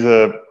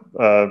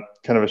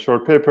kind of a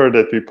short paper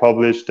that we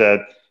published that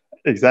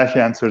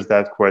exactly answers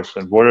that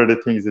question. What are the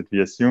things that we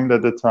assumed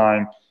at the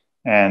time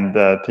and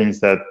things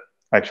that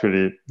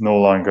actually no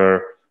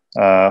longer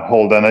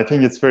hold? And I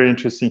think it's very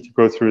interesting to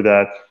go through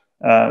that.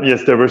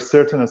 Yes, there were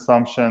certain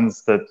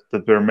assumptions that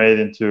were made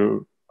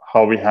into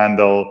how we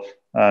handle,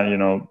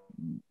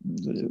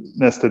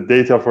 nested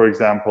data, for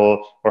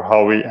example, or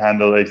how we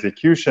handle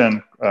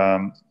execution.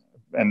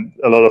 And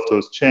a lot of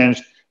those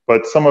changed,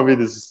 but some of it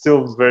is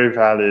still very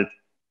valid.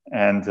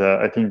 And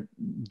I think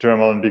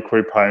Dremel and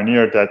BigQuery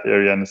pioneered that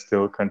area and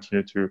still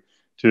continue to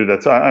do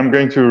that. So I'm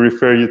going to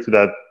refer you to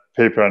that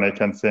paper, and I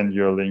can send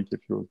you a link if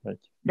you would like.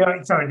 No,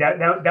 sorry, that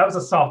was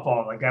a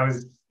softball. Like it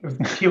was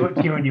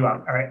queuing you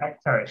up. All right,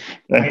 sorry.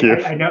 Thank you.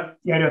 I know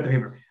the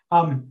paper.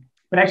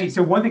 But actually,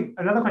 so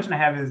another question I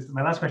have is,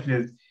 my last question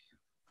is,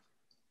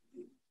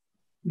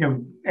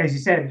 as you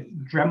said,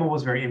 Dremel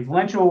was very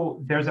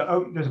influential. There's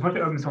a bunch of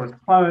open source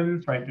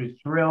clones, right? There's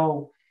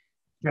Drill,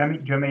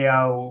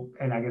 Dremio,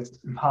 and I guess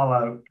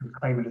Impala can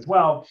claim it as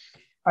well.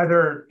 Are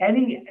there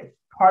any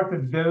parts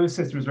of those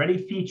systems or any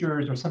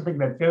features or something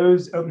that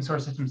those open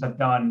source systems have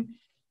done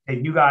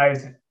that you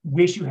guys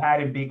wish you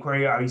had in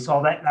BigQuery, or you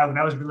saw that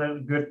was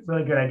really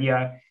good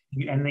idea,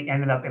 and they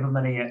ended up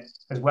implementing it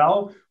as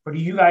well? Or do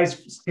you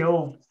guys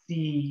still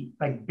see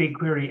like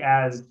BigQuery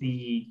as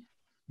the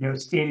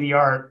state of the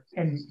art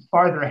and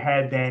farther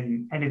ahead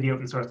than any of the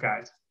open source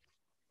guys?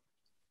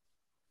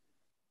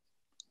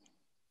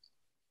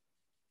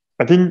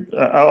 I think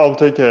I'll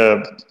take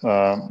a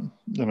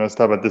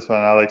stab at this one.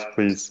 Alex,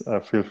 please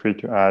feel free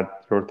to add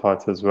your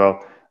thoughts as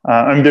well.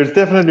 I mean, there's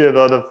definitely a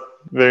lot of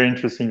very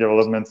interesting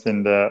developments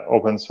in the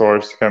open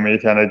source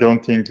community, and I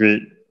don't think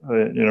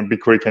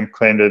BigQuery can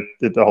claim that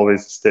it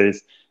always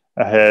stays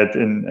ahead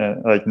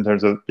in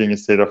terms of being a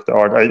state of the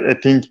art. I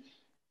think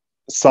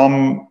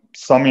some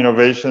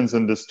innovations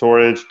in the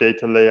storage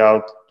data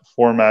layout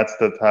formats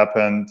that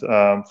happened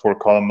for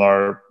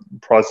columnar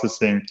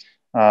processing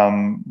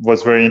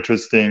was very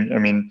interesting. I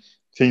mean,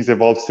 things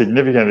evolved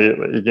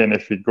significantly. Again,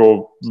 if we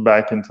go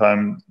back in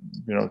time,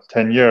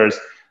 10 years,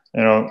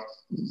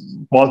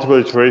 multiple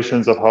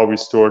iterations of how we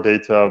store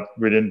data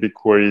within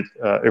BigQuery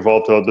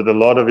evolved a lot, but a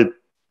lot of it,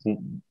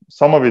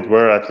 some of it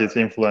were at least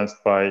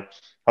influenced by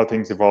how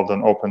things evolved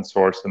on open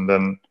source. And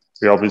then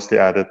we obviously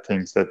added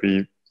things that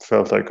we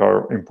felt like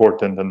are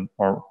important and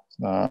are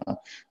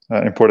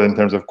important in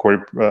terms of query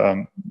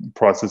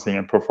processing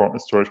and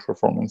storage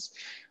performance.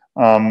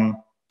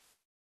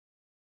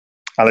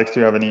 Alex, do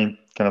you have any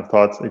kind of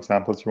thoughts,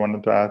 examples you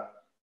wanted to add?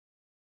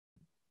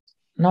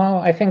 No,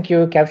 I think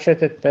you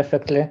captured it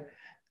perfectly.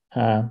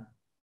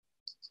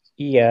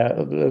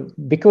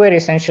 BigQuery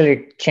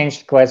essentially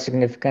changed quite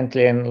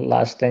significantly in the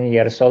last 10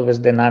 years, always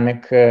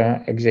dynamic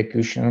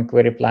execution,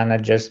 query plan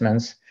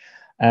adjustments.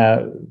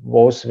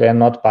 Those were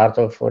not part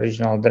of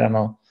original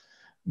Dremel,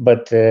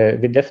 but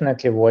we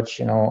definitely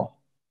watch,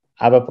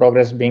 other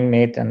progress being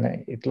made,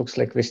 and it looks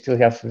like we still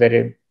have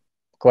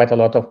quite a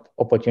lot of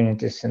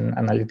opportunities in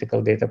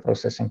analytical data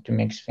processing to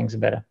make things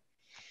better.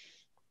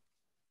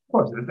 Of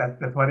course,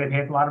 that's why they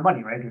pay us a lot of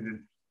money, right?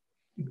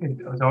 Because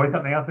there's always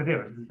something else to do.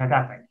 It's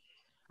fantastic.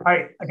 All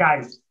right,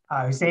 guys,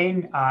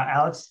 Hossein,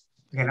 Alex,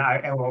 again,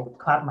 I will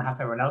clap on behalf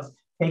of everyone else.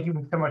 Thank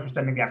you so much for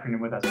spending the afternoon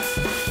with us.